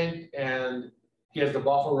distinct, and he has the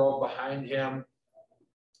buffalo robe behind him.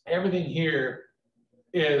 Everything here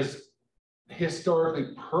is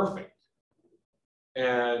historically perfect,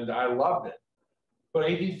 and I loved it. But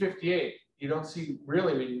 1858, you don't see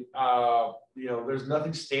really, there's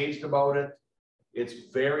nothing staged about it.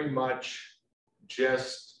 It's very much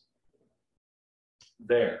just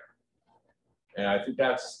there. And I think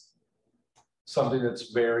that's something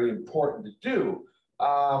that's very important to do.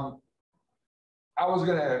 I was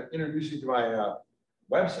going to introduce you to my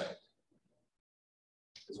website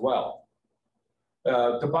as well.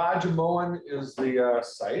 Dibaajimowin is the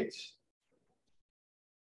site.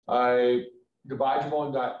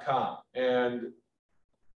 Dibaajimowin.com, and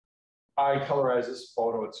I colorize this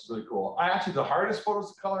photo. It's really cool. Actually, the hardest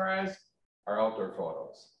photos to colorize are outdoor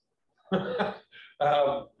photos.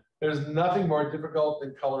 There's nothing more difficult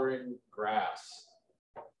than coloring grass.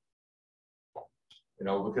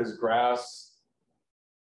 Because grass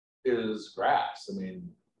is grass. I mean,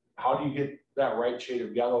 how do you get that right shade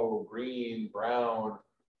of yellow, green, brown?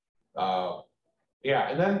 Yeah,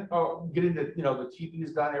 and then getting the, the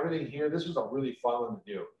teepees done, everything here. This was a really fun one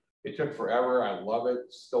to do. It took forever. I love it.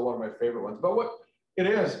 It's still one of my favorite ones. But what it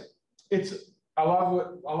is, I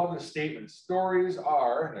love the statement. Stories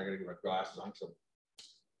are, and I gotta get my glasses on because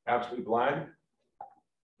I'm absolutely blind.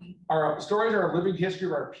 Our stories are a living history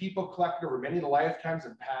of our people collected over many lifetimes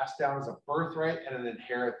and passed down as a birthright and an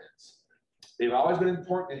inheritance. They've always been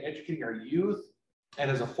important in educating our youth and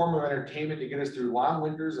as a form of entertainment to get us through long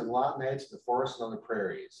winters and long nights in the forests and on the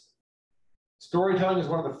prairies. Storytelling is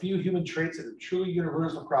one of the few human traits that are truly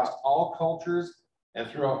universal across all cultures and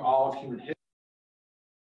throughout all of human history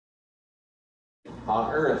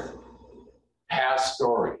on Earth has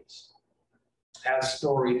stories, has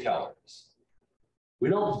storytellers. We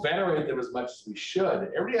don't venerate them as much as we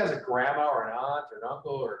should. Everybody has a grandma or an aunt or an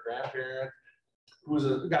uncle or a grandparent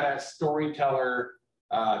who's got a storyteller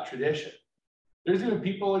tradition. There's even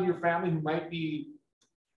people in your family who might be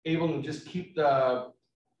able to just keep the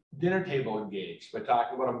dinner table engaged by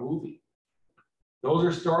talking about a movie. Those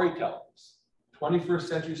are storytellers, 21st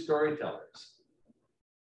century storytellers.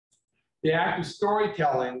 The act of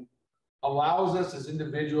storytelling allows us as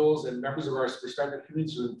individuals and members of our respective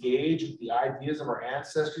communities to engage with the ideas of our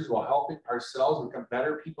ancestors while helping ourselves become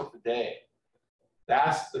better people today.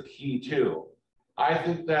 That's the key too. I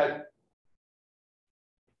think that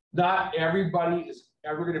not everybody is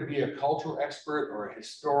ever going to be a cultural expert or a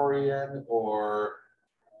historian or,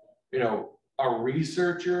 a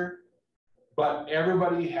researcher, but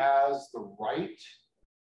everybody has the right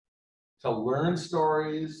to learn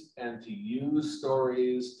stories and to use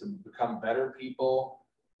stories to become better people,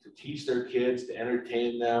 to teach their kids, to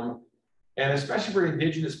entertain them, and especially for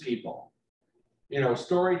Indigenous people.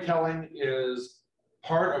 Storytelling is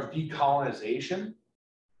part of decolonization,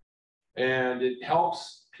 and it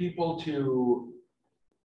helps people to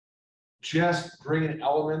just bring an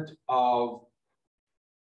element of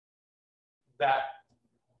that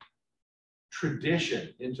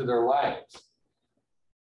tradition into their lives.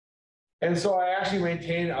 And so I actually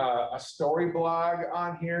maintain a story blog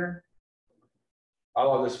on here. I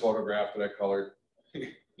love this photograph that I colored.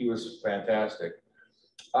 He was fantastic.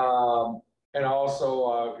 And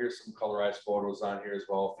also here's some colorized photos on here as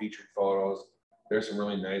well, featured photos. There's some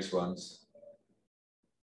really nice ones.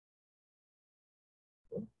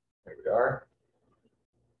 There we are.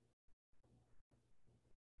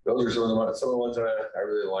 Those are some of the ones that I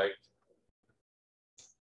really liked.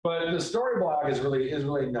 But the story blog is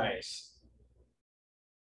really nice.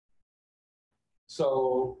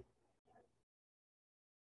 So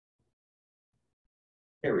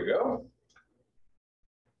here we go.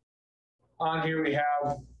 On here we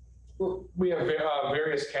have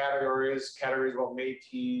various categories about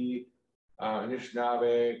Métis,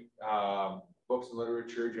 Anishinaabe, books and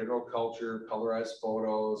literature, general culture, colorized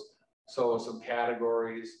photos. So some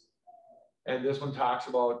categories, and this one talks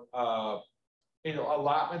about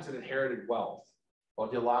allotments and inherited wealth,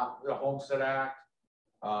 about the Homestead Act,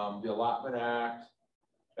 the Allotment Act,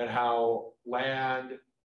 and how land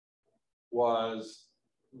was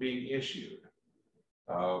being issued.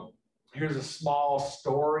 Here's a small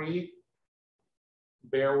story,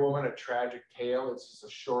 Bear Woman, a Tragic Tale. It's just a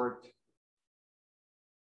short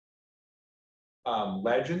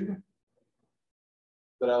legend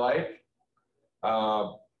that I like.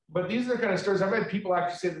 But these are the kind of stories. I've had people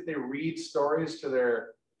actually say that they read stories to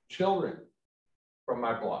their children from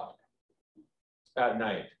my blog at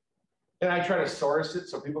night. And I try to source it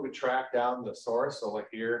so people can track down the source. So like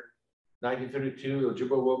here, 1932, The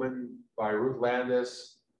Dibaajimowin by Ruth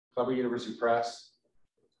Landis, Columbia University Press.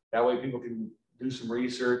 That way people can do some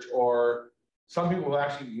research, or some people will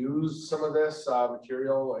actually use some of this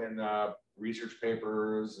material in research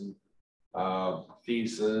papers and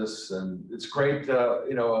thesis, and it's great to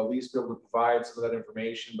at least be able to provide some of that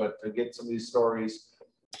information, but to get some of these stories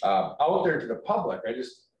out there to the public, I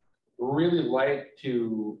just really like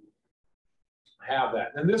to have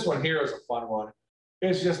that. And this one here is a fun one.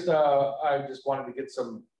 It's just I just wanted to get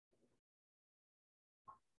some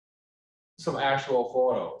actual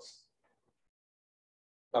photos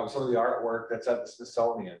of some of the artwork that's at the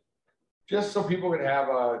Smithsonian, just so people could have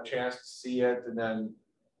a chance to see it. And then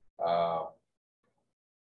I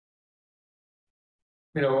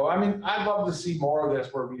mean, I'd love to see more of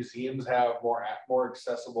this where museums have more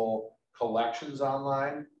accessible collections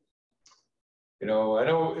online. I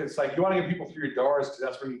know it's like you want to get people through your doors because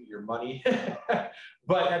that's where you get your money.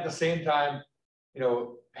 But at the same time,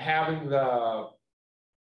 having the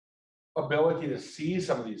ability to see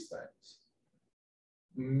some of these things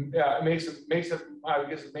yeah, it makes it, I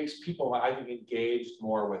guess it makes people, I think, engaged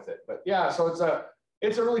more with it. But yeah, so it's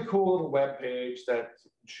a really cool little web page that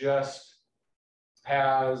just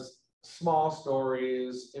has small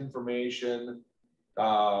stories, information.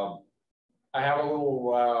 I have a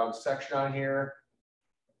little section on here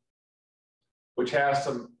which has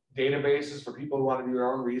some databases for people who want to do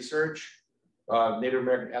their own research. Native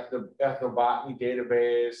American ethnobotany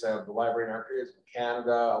database, the Library and Archives of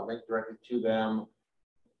Canada, I'll link directly to them.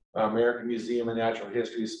 American Museum of Natural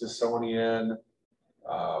History, Smithsonian,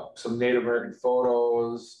 some Native American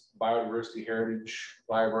photos, Biodiversity Heritage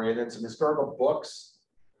Library, and then some historical books.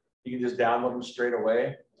 You can just download them straight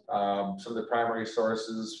away. Some of the primary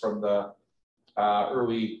sources from the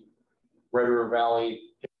early Red River Valley.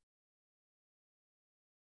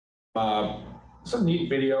 Some neat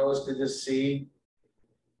videos to just see.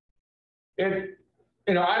 It,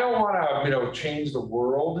 I don't want to, change the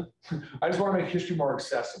world. I just want to make history more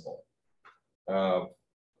accessible.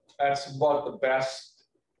 That's about the best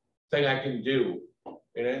thing I can do.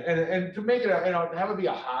 And to make it, to have it be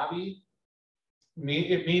a hobby,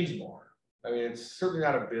 it means more. I mean, it's certainly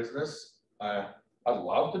not a business. I'd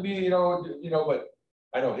love to be, but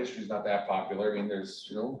I know history is not that popular. I mean, there's,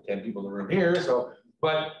 10 people in the room here. So,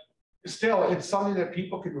 but still, it's something that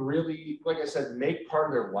people can really, like I said, make part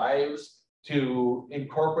of their lives, to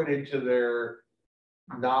incorporate into their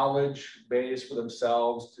knowledge base for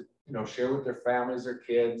themselves, to share with their families, their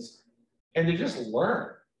kids, and to just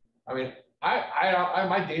learn. I mean,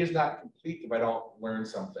 my day is not complete if I don't learn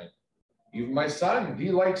something. Even my son, he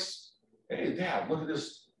likes, hey, Dad, look at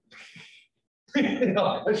this.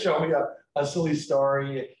 Show me a silly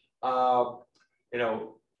story. Cell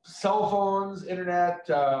phones, internet,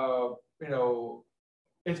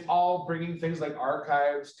 it's all bringing things like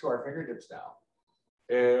archives to our fingertips now.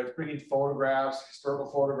 It's bringing photographs,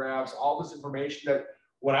 historical photographs, all this information that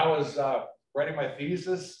when I was writing my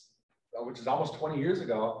thesis, which is almost 20 years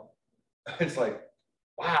ago, it's like,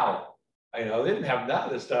 wow, they didn't have none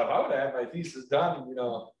of this stuff. I would have had my thesis done,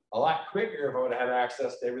 a lot quicker if I would have had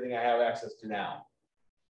access to everything I have access to now.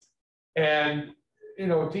 And,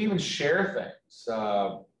 to even share things.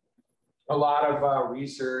 A lot of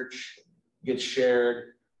research gets shared.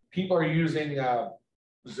 People are using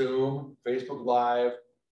Zoom, Facebook Live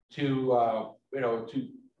to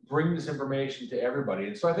bring this information to everybody.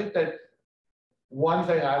 And so I think that one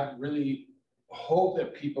thing I really hope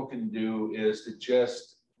that people can do is to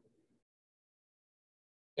just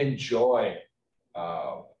enjoy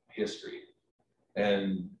history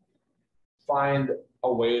and find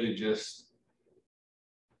a way to just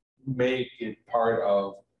make it part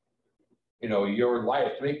of your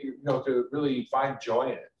life, to make to really find joy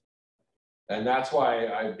in it. And that's why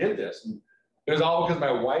I did this. And it was all because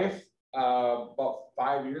my wife, about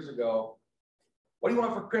 5 years ago, what do you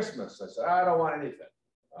want for Christmas? I said, I don't want anything.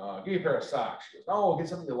 Give you a pair of socks. She goes, oh, get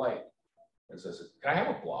something you like. And so I said, can I have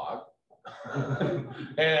a blog?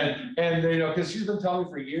 and because she's been telling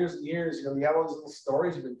me for years and years, you have all these little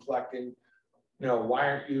stories you've been collecting. Why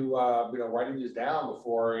aren't you, writing these down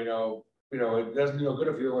before, it doesn't do no good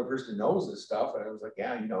if you're the only person who knows this stuff. And I was like,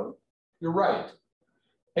 yeah, you're right.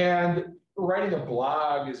 And writing a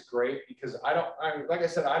blog is great because like I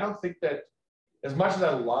said, I don't think that as much as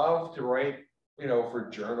I love to write, for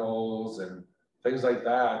journals and things like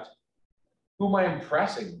that, who am I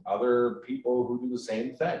impressing? Other people who do the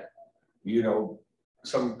same thing.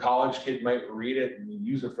 Some college kid might read it and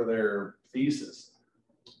use it for their thesis.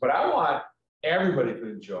 But I want everybody to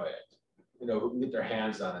enjoy it, who can get their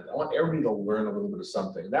hands on it. I want everybody to learn a little bit of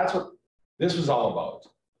something. That's what this was all about,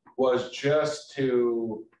 was just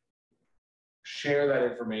to share that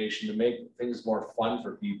information, to make things more fun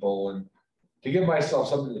for people and to give myself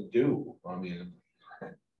something to do. I mean,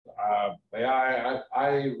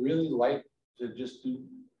 I really like to just do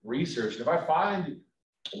research. And if I find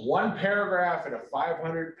one paragraph in a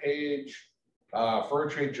 500-page fur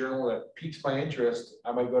trade journal that piques my interest,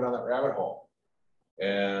 I might go down that rabbit hole.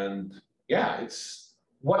 And yeah, it's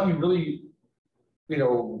what you really,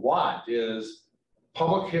 want is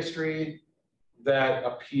public history that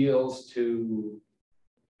appeals to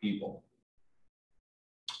people.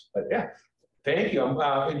 But yeah, thank you.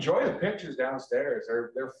 Enjoy the pictures downstairs.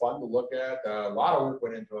 They're fun to look at. A lot of work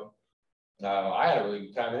went into them. I had a really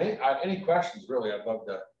good time. Any questions, really? I'd love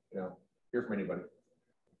to, hear from anybody.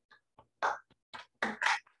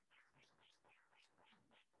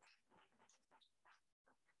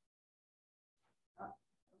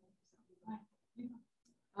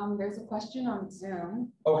 There's a question on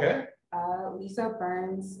Zoom. Okay. Lisa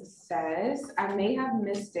Burns says, I may have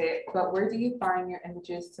missed it, but where do you find your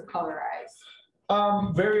images to colorize?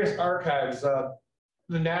 Various archives.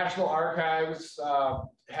 The National Archives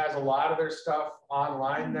has a lot of their stuff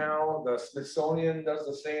online now. The Smithsonian does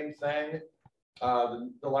the same thing.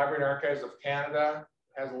 The Library and Archives of Canada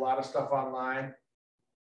has a lot of stuff online.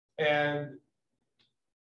 And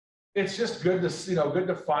it's just good to, good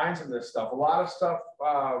to find some of this stuff. A lot of stuff,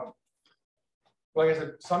 like I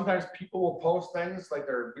said, sometimes people will post things like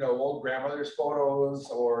their, old grandmother's photos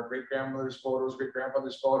or great-grandmother's photos,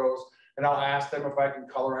 great-grandfather's photos, and I'll ask them if I can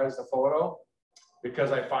colorize the photo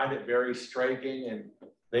because I find it very striking and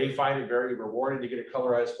they find it very rewarding to get a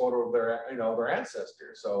colorized photo of their, their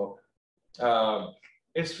ancestors. So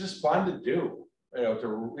it's just fun to do,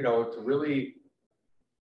 to really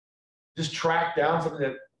just track down something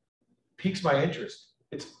that piques my interest.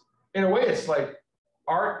 It's, in a way, it's like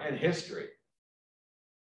art and history.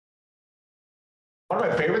 One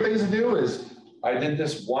of my favorite things to do is, I did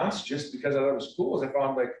this once just because I thought it was cool, is I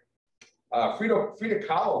found like Frida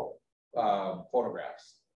Kahlo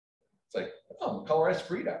photographs. It's like, oh, colorize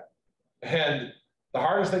Frida. And the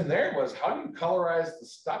hardest thing there was, how do you colorize the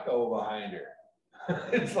stucco behind her?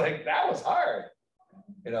 It's like, that was hard.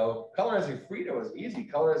 Colorizing Frida was easy.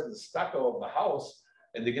 Colorizing the stucco of the house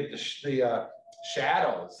and to get the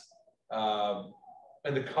shadows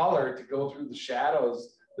and the color to go through the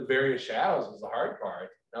shadows, the various shadows was the hard part.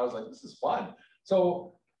 And I was like, this is fun.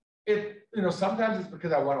 So sometimes it's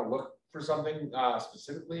because I want to look for something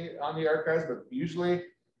specifically on the archives, but usually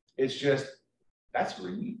it's just, that's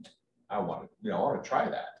really neat. I want to try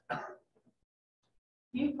that.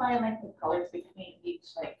 Do you find like the colors between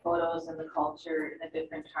each like photos and the culture and the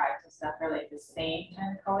different tribes and stuff are like the same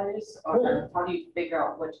kind of colors, or how do you figure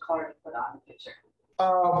out which color to put on the picture?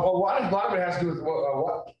 Well, a lot of it has to do with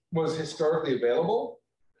what was historically available.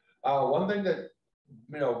 One thing that,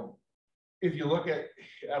 if you look at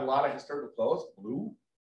a lot of historical clothes, blue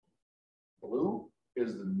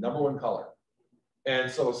is the #1 color. And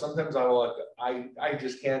so sometimes I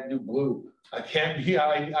just can't do blue. I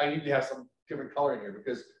need to have some different color in here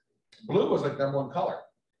because blue was like #1 color.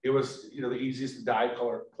 It was, the easiest to dye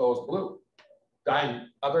clothes blue. Dyeing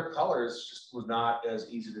other colors just was not as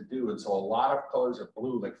easy to do. And so a lot of colors are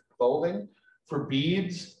blue, like clothing. For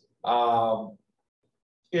beads,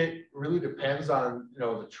 it really depends on,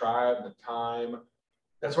 the tribe, the time.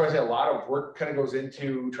 That's why I say a lot of work kind of goes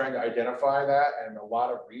into trying to identify that, and a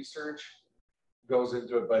lot of research goes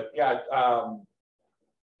into it. But yeah,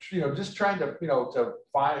 just trying to, to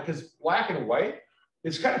find, because black and white,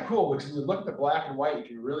 it's kind of cool because when you look at the black and white, you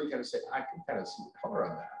can really kind of say, I can kind of see the color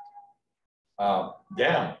on that.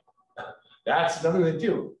 Denim, that's another thing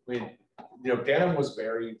too. I mean, denim was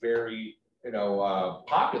very, very,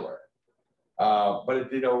 popular. But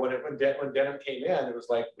when denim came in, it was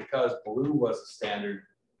like, because blue was the standard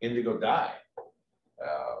indigo dye.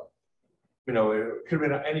 It could have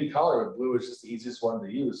been any color, but blue is just the easiest one to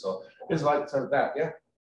use. So it's like some of that, yeah.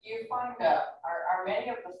 Do you find that are many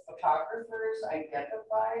of the photographers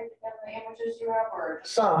identified in the images you have, or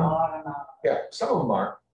just some? A lot of them? Yeah, some of them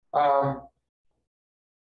are.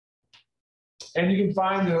 And you can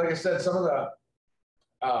find, like I said, some of the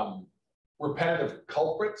repetitive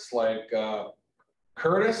culprits, like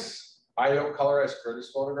Curtis. I don't colorize Curtis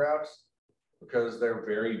photographs because they're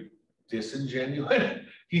very disingenuous.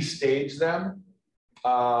 He staged them.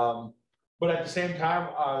 But at the same time,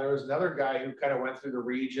 there was another guy who kind of went through the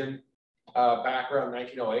region back around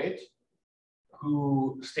 1908,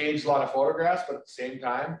 who staged a lot of photographs, but at the same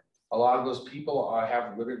time, a lot of those people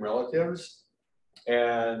have living relatives.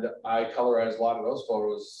 And I colorized a lot of those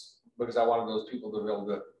photos because I wanted those people to be able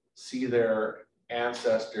to see their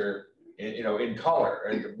ancestor in color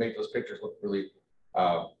and to make those pictures look really,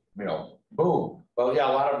 boom. Well, yeah,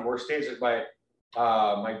 a lot of them were staged. My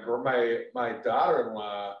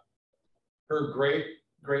daughter-in-law, her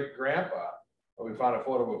great-grandpa, we found a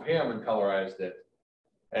photo of him and colorized it.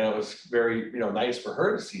 And it was very, nice for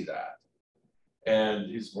her to see that. And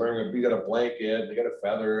he's wearing he got a blanket, they got a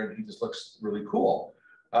feather, and he just looks really cool.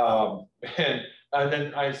 And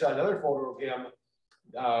then I saw another photo of him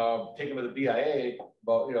taken with the BIA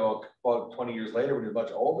about 20 years later when he was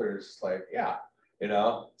much older. It's like, yeah,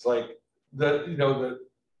 it's like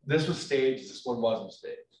this was staged, this one wasn't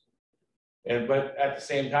staged. But at the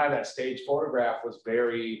same time, that stage photograph was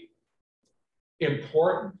very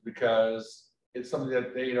important because it's something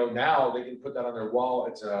that they, now they can put that on their wall.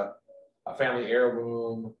 It's a family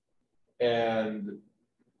heirloom. And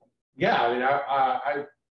yeah, I mean,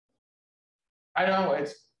 I don't know,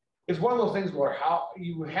 it's one of those things where how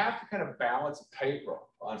you have to kind of balance a tightrope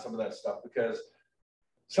on some of that stuff because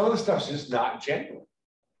some of the stuff's just not genuine.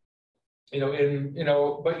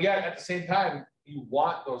 But yet at the same time, you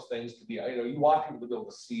want those things to be, you want people to be able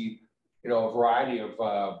to see a variety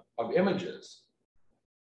of images.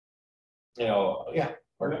 Yeah.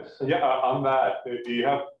 Yeah, on that, do you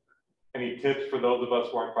have any tips for those of us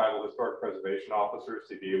who aren't tribal historic preservation officers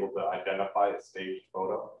to be able to identify a staged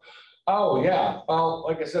photo? Oh, yeah. Well,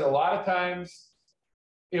 like I said, a lot of times,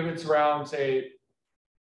 if it's around, say,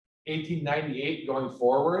 1898 going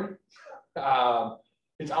forward,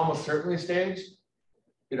 it's almost certainly staged.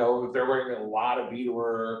 If they're wearing a lot of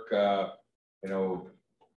beadwork, that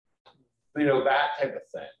type of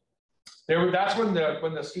thing. That's when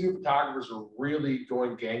the studio photographers were really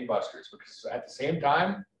going gangbusters, because at the same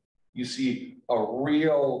time, you see a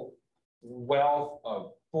real wealth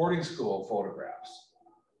of boarding school photographs.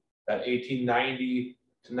 That 1890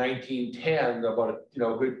 to 1910, about a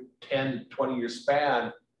good 10 to 20 year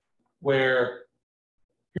span, where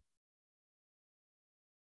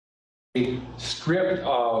stripped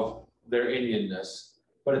of their Indianness,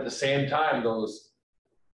 but at the same time, those,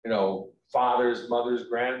 fathers, mothers,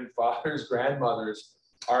 grandfathers, grandmothers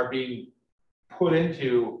are being put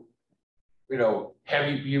into,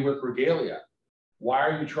 heavy beadwork regalia. Why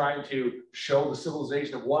are you trying to show the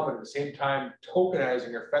civilization of woman at the same time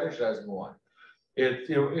tokenizing or fetishizing one?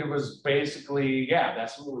 It was basically, yeah,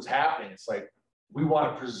 that's what was happening. It's like, we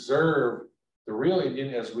want to preserve the real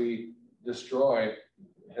Indian as we destroy,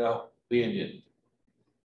 the Indian.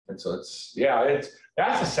 And so that's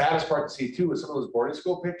the saddest part to see too, with some of those boarding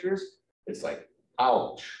school pictures. It's like,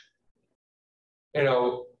 ouch. It's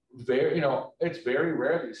very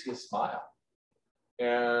rare that you see a smile.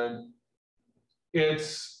 And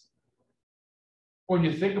it's, when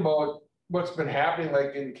you think about what's been happening,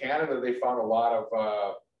 like in Canada, they found a lot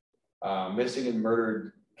of missing and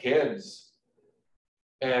murdered kids.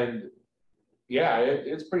 And yeah,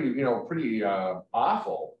 it's pretty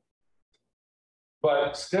awful.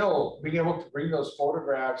 But still, being able to bring those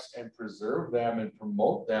photographs and preserve them and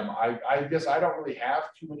promote them, I guess I don't really have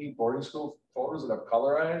too many boarding school photos that I've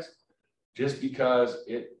colorized, just because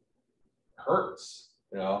it hurts.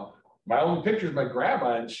 My only picture is my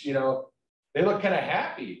grandma, and she, they look kind of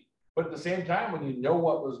happy. But at the same time, when you know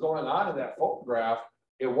what was going on in that photograph,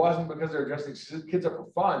 it wasn't because they're dressing these kids up for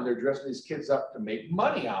fun. They're dressing these kids up to make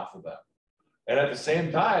money off of them. And at the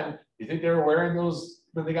same time, you think they were wearing those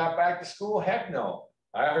when they got back to school? Heck no.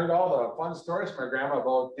 I heard all the fun stories from my grandma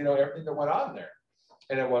about, everything that went on there.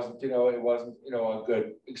 And it wasn't a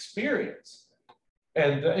good experience.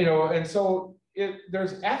 And, and so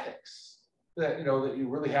there's ethics that, that you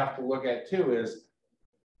really have to look at too, is,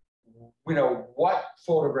 what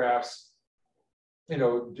photographs,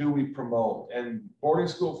 do we promote? And boarding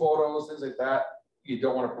school photos, things like that, you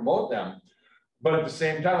don't want to promote them. But at the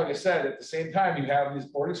same time, like I said, at the same time, you have these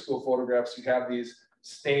boarding school photographs, you have these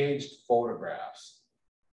staged photographs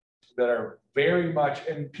that are very much,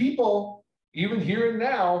 and people, even here and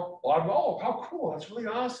now, a lot of them, oh, how cool, that's really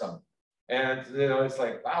awesome. And, it's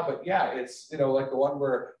like, wow, but yeah, it's, like the one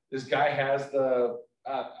where this guy has a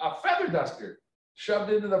feather duster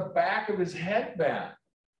shoved into the back of his headband.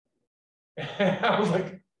 And I was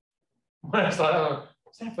like, when I saw that,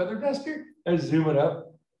 is that a feather duster? I zoom it up.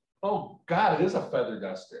 Oh God, it is a feather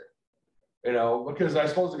duster. Because I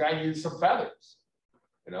suppose the guy needs some feathers.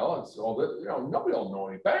 It's all that, nobody will know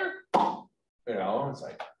any better. It's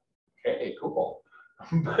like, okay, cool.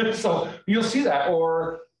 So you'll see that,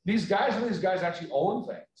 or these guys actually own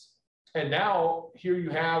things. And now here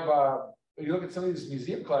you have, you look at some of these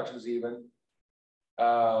museum collections even,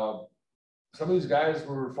 some of these guys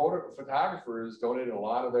were photographers, donated a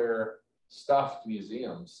lot of their stuff to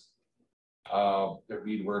museums, their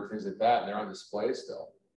beadwork, things like that, and they're on display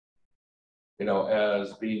still,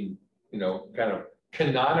 as being, kind of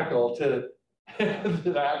canonical to,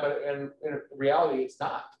 to that, but in reality, it's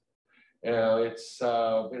not. It's,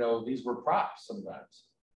 these were props sometimes.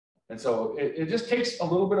 And so it just takes a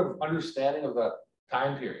little bit of understanding of the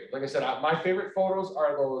time period. Like I said, my favorite photos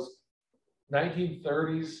are those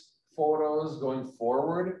 1930s photos going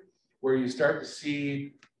forward, where you start to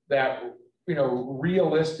see that,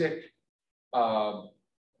 realistic,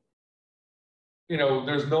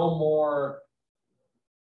 there's no more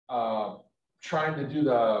trying to do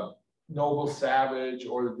the noble savage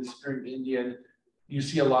or the disappearing Indian. You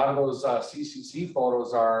see a lot of those CCC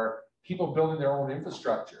photos are people building their own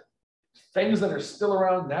infrastructure. Things that are still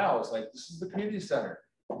around now. It's like, this is the community center.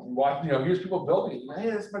 Here's people building it. Hey,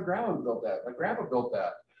 that's my grandma who built that. My grandpa built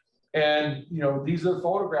that. And, these are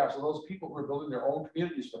photographs of those people who are building their own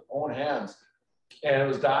communities with their own hands. And it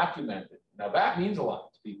was documented. Now that means a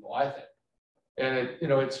lot to people, I think. And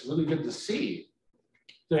it's really good to see,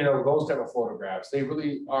 those type of photographs. They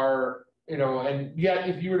really are, and yet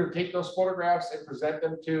if you were to take those photographs and present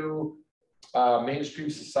them to mainstream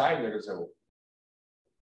society, they're gonna say, well,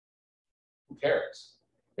 who cares?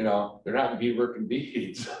 You know, they're not working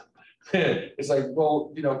beads. It's like,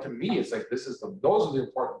 well, you know, to me, it's like, those are the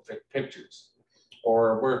important pictures.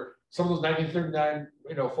 Or where some of those 1939,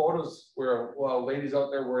 you know, photos where, well, ladies out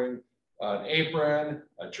there wearing an apron,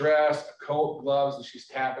 a dress, a coat, gloves, and she's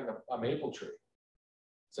tapping a maple tree.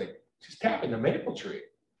 It's like, she's tapping the maple tree.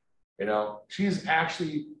 You know, she's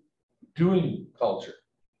actually doing culture.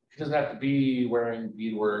 She doesn't have to be wearing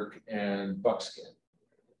beadwork and buckskin.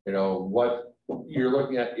 You know, what you're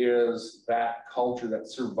looking at is that culture that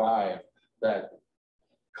survived, that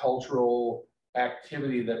cultural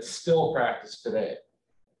activity that's still practiced today.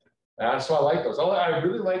 And so I like those. I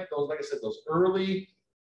really like those, like I said, those early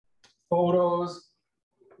photos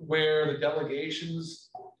where the delegations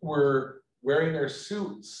were wearing their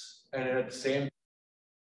suits and at the same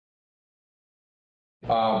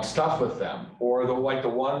stuff with them, or the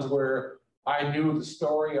ones where I knew the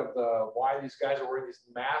story of why these guys are wearing these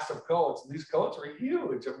massive coats, and these coats are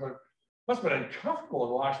huge. I mean, must have been uncomfortable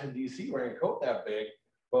in Washington D.C. wearing a coat that big.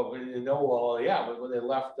 But when you know, well, yeah, when they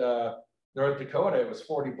left North Dakota, it was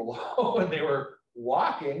 40 below, and they were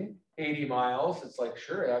walking 80 miles. It's like,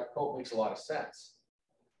 sure, that coat makes a lot of sense.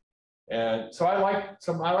 And so I like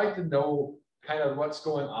to know kind of what's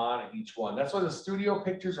going on in each one. That's why the studio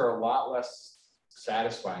pictures are a lot less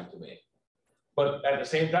satisfying to me. But at the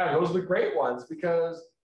same time, those are the great ones because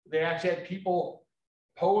they actually had people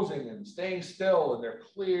posing and staying still, and they're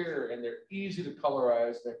clear and they're easy to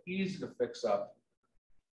colorize, they're easy to fix up,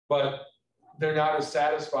 but they're not as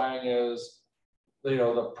satisfying as, you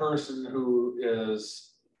know, the person who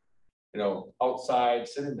is, you know, outside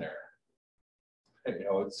sitting there. And, you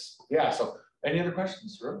know, it's, yeah. So any other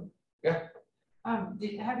questions, Ruben? Yeah. Have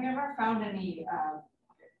you ever found any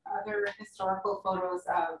other historical photos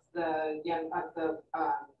of the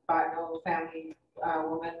Botno family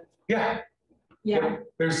woman? Yeah. Yeah.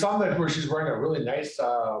 There's some where she's wearing a really nice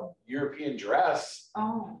European dress.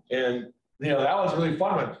 Oh. And you know, that was really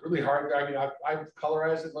fun. It's really hard. I mean, I've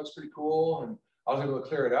colorized it, looks pretty cool, and I was able to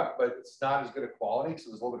clear it up, but it's not as good a quality because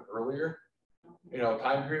it was a little bit earlier. You know,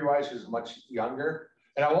 time period wise, she was much younger.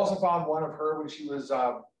 And I also found one of her when she was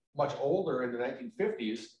much older in the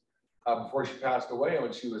 1950s, before she passed away,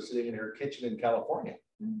 when she was sitting in her kitchen in California.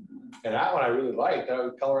 Mm-hmm. And that one I really liked. I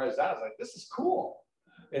would colorize that. I was like, this is cool,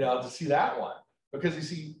 you know, to see that one, because you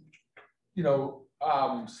see, you know,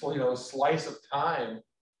 slice of time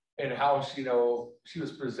and how she, you know, she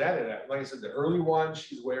was presented. Like I said, the early one,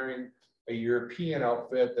 she's wearing a European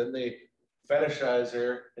outfit. Then they fetishize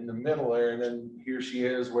her in the middle there, and then here she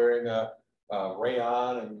is wearing a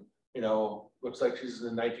rayon, and you know, looks like she's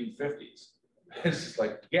in the 1950s. It's just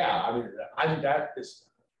like, yeah, I think that is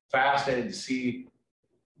fascinating to see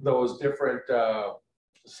those different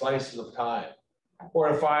slices of time. Or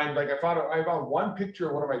to find, like I found one picture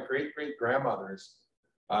of one of my great grandmothers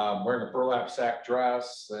wearing a burlap sack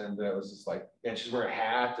dress, and it was just like, and she's wearing a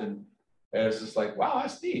hat, and it's just like, wow,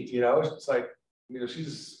 that's neat, you know. It's like, you know,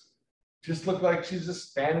 she's just looked like she's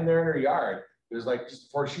just standing there in her yard. It was like just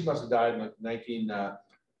before she must have died in like the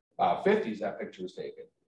 1950s. That picture was taken.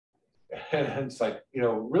 And it's like, you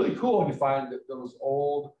know, really cool when you find those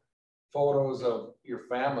old photos of your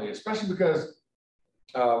family, especially because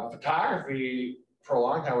photography for a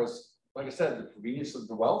long time was, like I said, the convenience of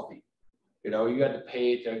the wealthy. You know, you had to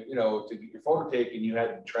pay to, you know, to get your photo taken, you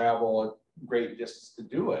had to travel a great distance to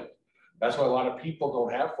do it. That's why a lot of people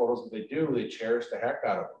don't have photos. If they do, they cherish the heck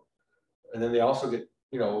out of them. And then they also get,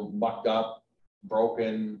 you know, mucked up,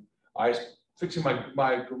 broken. I was fixing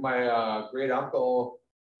my great uncle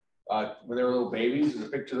when they were little babies. There's a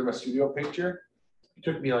picture of them, a studio picture. It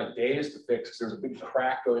took me like days to fix because there was a big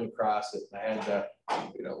crack going across it, and I had to,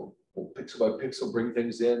 you know, pixel by pixel bring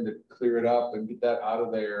things in to clear it up and get that out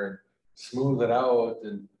of there and smooth it out.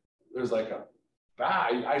 And there's like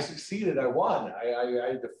I succeeded. I won.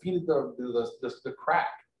 I defeated the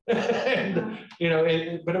crack. And, you know,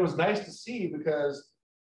 but it was nice to see because,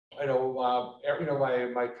 you know,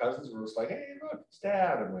 my cousins were just like, hey, look, it's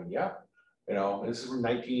Dad. I'm like, yeah. You know, this is from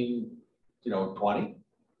 1920.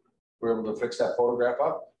 We were able to fix that photograph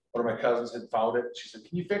up. One of my cousins had found it. She said,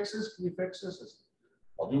 can you fix this? Can you fix this? I said,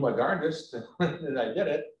 I'll do my darndest. And I did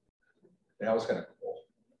it. And that was kind of cool.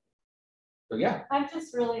 So yeah. I'm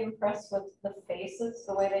just really impressed with the faces,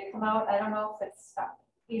 the way they come out. I don't know if it's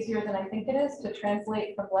easier than I think it is to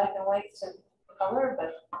translate from black and white to color,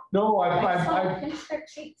 but no, I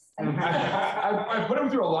put them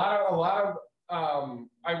through a lot of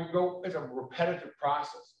I would go as a repetitive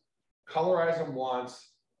process. Colorize them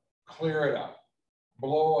once, clear it up,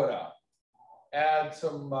 blow it up, add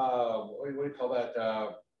some what do you call that?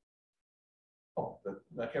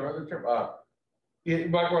 I can't remember the term, but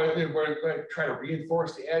where I try to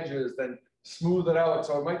reinforce the edges, then smooth it out,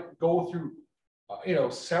 so I might go through,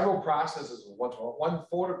 several processes with one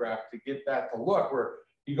photograph to get that to look, where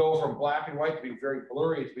you go from black and white to being very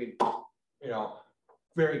blurry to being,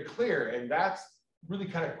 very clear, and that's really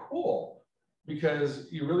kind of cool, because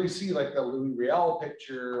you really see like the Louis Riel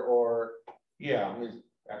picture, or, let me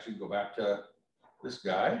actually go back to this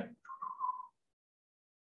guy.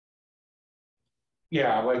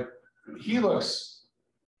 Yeah, like he looks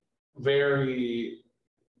very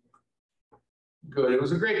good. It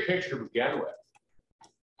was a great picture to begin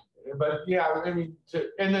with. But yeah, I mean,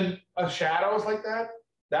 and then shadows like that,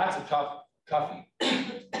 that's a toughie.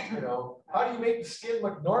 How do you make the skin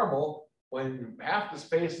look normal when half the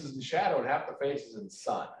space is in shadow and half the face is in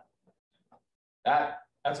sun?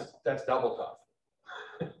 That's double tough.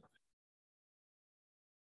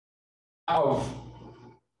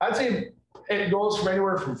 I'd say it goes from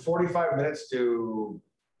anywhere from 45 minutes to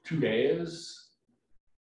 2 days,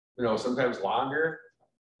 sometimes longer.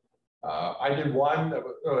 I did one that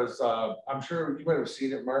was, I'm sure you might have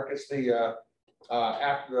seen it, Mark. It's the,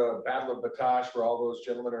 after the Battle of Batoche, where all those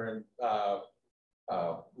gentlemen are in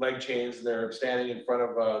leg chains, and they're standing in front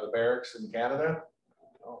of the barracks in Canada,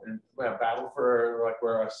 and battle for like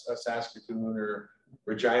where a Saskatoon or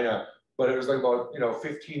Regina. But it was like about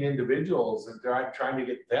 15 individuals, and trying to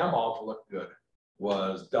get them all to look good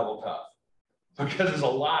was double tough, because there's a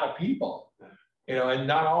lot of people, and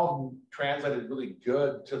not all of them translated really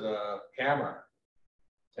good to the camera.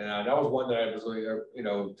 And that was one that I was really,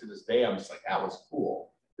 to this day, I'm just like, that was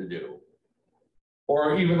cool to do.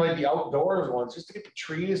 Or even like the outdoors ones, just to get the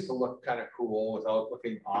trees to look kind of cool without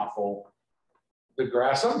looking awful. The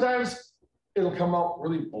grass, sometimes it'll come out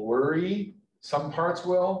really blurry. Some parts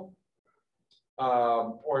will.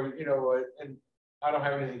 Or, and I don't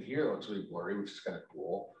have anything here that looks really blurry, which is kind of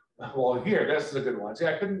cool. Well, here, this is a good one. See,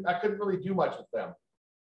 I couldn't really do much with them.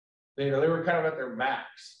 They were kind of at their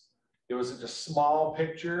max. It was such a small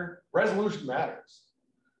picture. Resolution matters.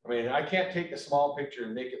 I mean, I can't take a small picture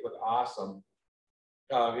and make it look awesome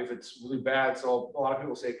if it's really bad. So a lot of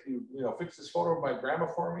people say, can you, fix this photo of my grandma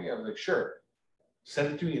for me? I'm like, sure.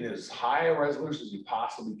 Send it to me in as high a resolution as you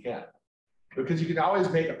possibly can. Because you can always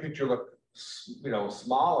make a picture look,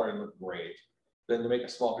 smaller and look great than to make a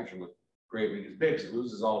small picture look great when it gets big, because it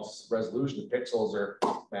loses all its resolution. The pixels are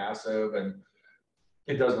massive and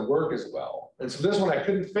it doesn't work as well. And so this one I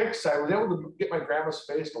couldn't fix. I was able to get my grandma's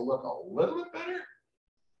face to look a little bit better.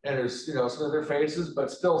 And there's, some of their faces, but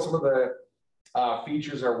still some of the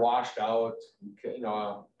features are washed out.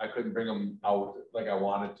 I couldn't bring them out like I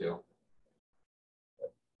wanted to.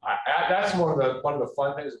 That's one of the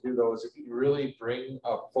fun things to do, though, is if you really bring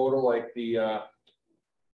a photo like the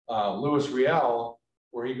Louis Riel,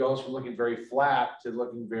 where he goes from looking very flat to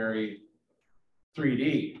looking very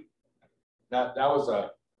 3D. That was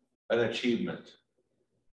an achievement.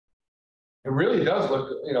 It really does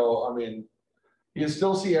look, I mean, you can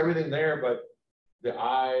still see everything there, but the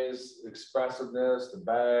eyes, the expressiveness, the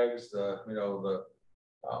bags, the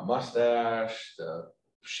mustache, the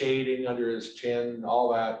shading under his chin,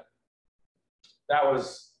 all that. That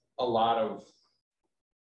was a lot of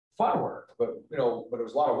fun work, but it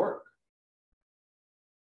was a lot of work.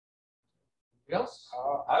 Anything else?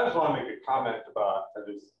 I just want to make a comment about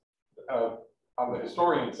on the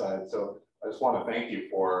historian side. So I just want to thank you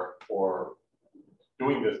for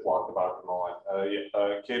doing this blog about Moen.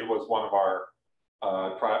 Kade was one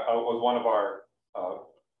of our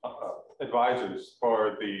advisors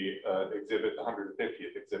for the exhibit, the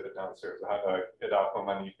 150th exhibit downstairs at Alpha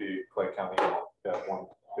Manipi, Clay County at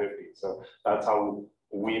 150. So that's how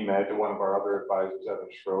we met. One of our other advisors, Evan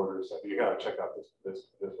Schroeder, said, "You got to check out this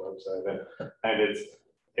website." And it's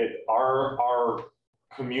our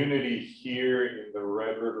community here in the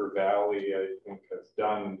Red River Valley, I think, has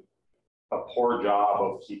done a poor job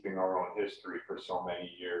of keeping our own history for so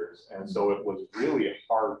many years. And so it was really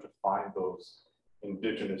hard to find those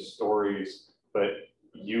Indigenous stories, but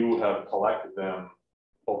you have collected them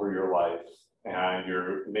over your life and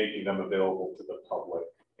you're making them available to the public.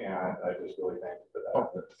 And I just really thank you for that. Oh,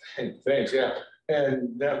 thanks, yeah.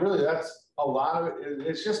 And that's a lot of it.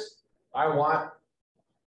 It's just, I want,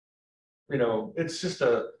 it's just I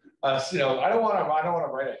don't want to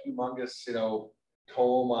write a humongous,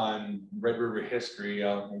 tome on Red River history.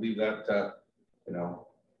 I'll leave that to,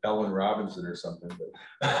 Ellen Robinson or something.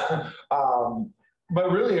 But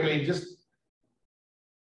really, I mean, just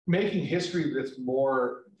making history that's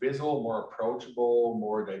more visible, more approachable,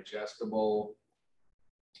 more digestible.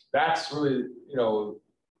 That's really,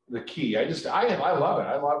 the key. I love it.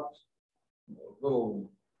 I love little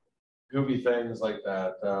goofy things like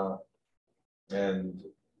that. And,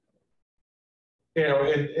 you know,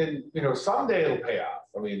 and, you know, someday it'll pay off.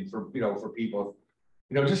 I mean, for, you know, for people,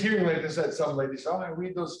 you know, just hearing like this, that some lady said, oh, I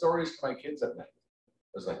read those stories to my kids at night.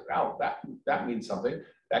 I was like, wow, that means something.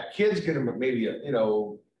 That kid's gonna maybe, you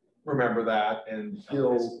know, remember that and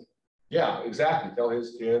he'll, yeah, exactly, tell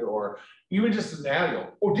his kid, or even just an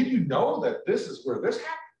anecdote. Oh, did you know that this is where this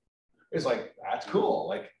happened? It's like, that's cool.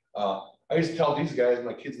 Like, I used to tell these guys, and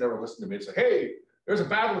my kids never listen to me. It's like, hey, there's a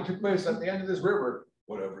battle that took place at the end of this river.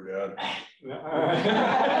 Whatever, Dad.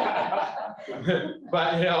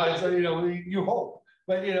 But, you know, it's, you know, you hope.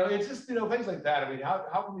 But, you know, it's just, you know, things like that. I mean,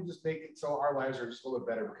 how can we just make it so our lives are just a little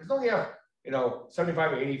bit better? Because we only have, you know,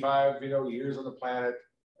 75 to 85, you know, years on the planet.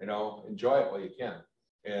 You know, enjoy it while you can.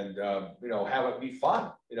 And, you know, have it be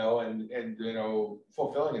fun, you know, and, you know,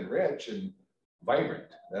 fulfilling and rich and vibrant.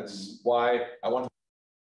 That's why I want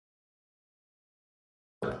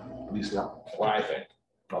to, at least what I think.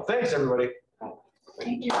 Well, thanks, everybody.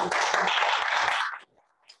 Thank you.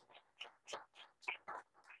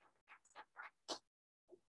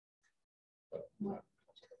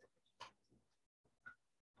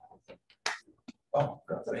 Oh,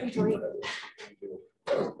 God, thank you.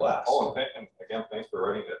 That was a blast. Oh, and again, thanks for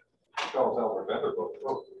writing it. Charles Albert Bender book.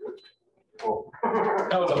 Oh.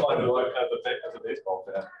 That was a fun one. As a baseball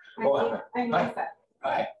fan. I miss that.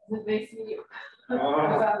 Hi. It's nice to meet you. I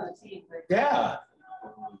was on the team. but- Yeah.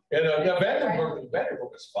 And the Bender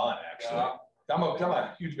book is fun, actually. I'm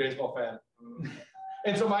a huge baseball fan.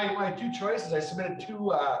 And so my two choices, I submitted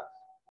two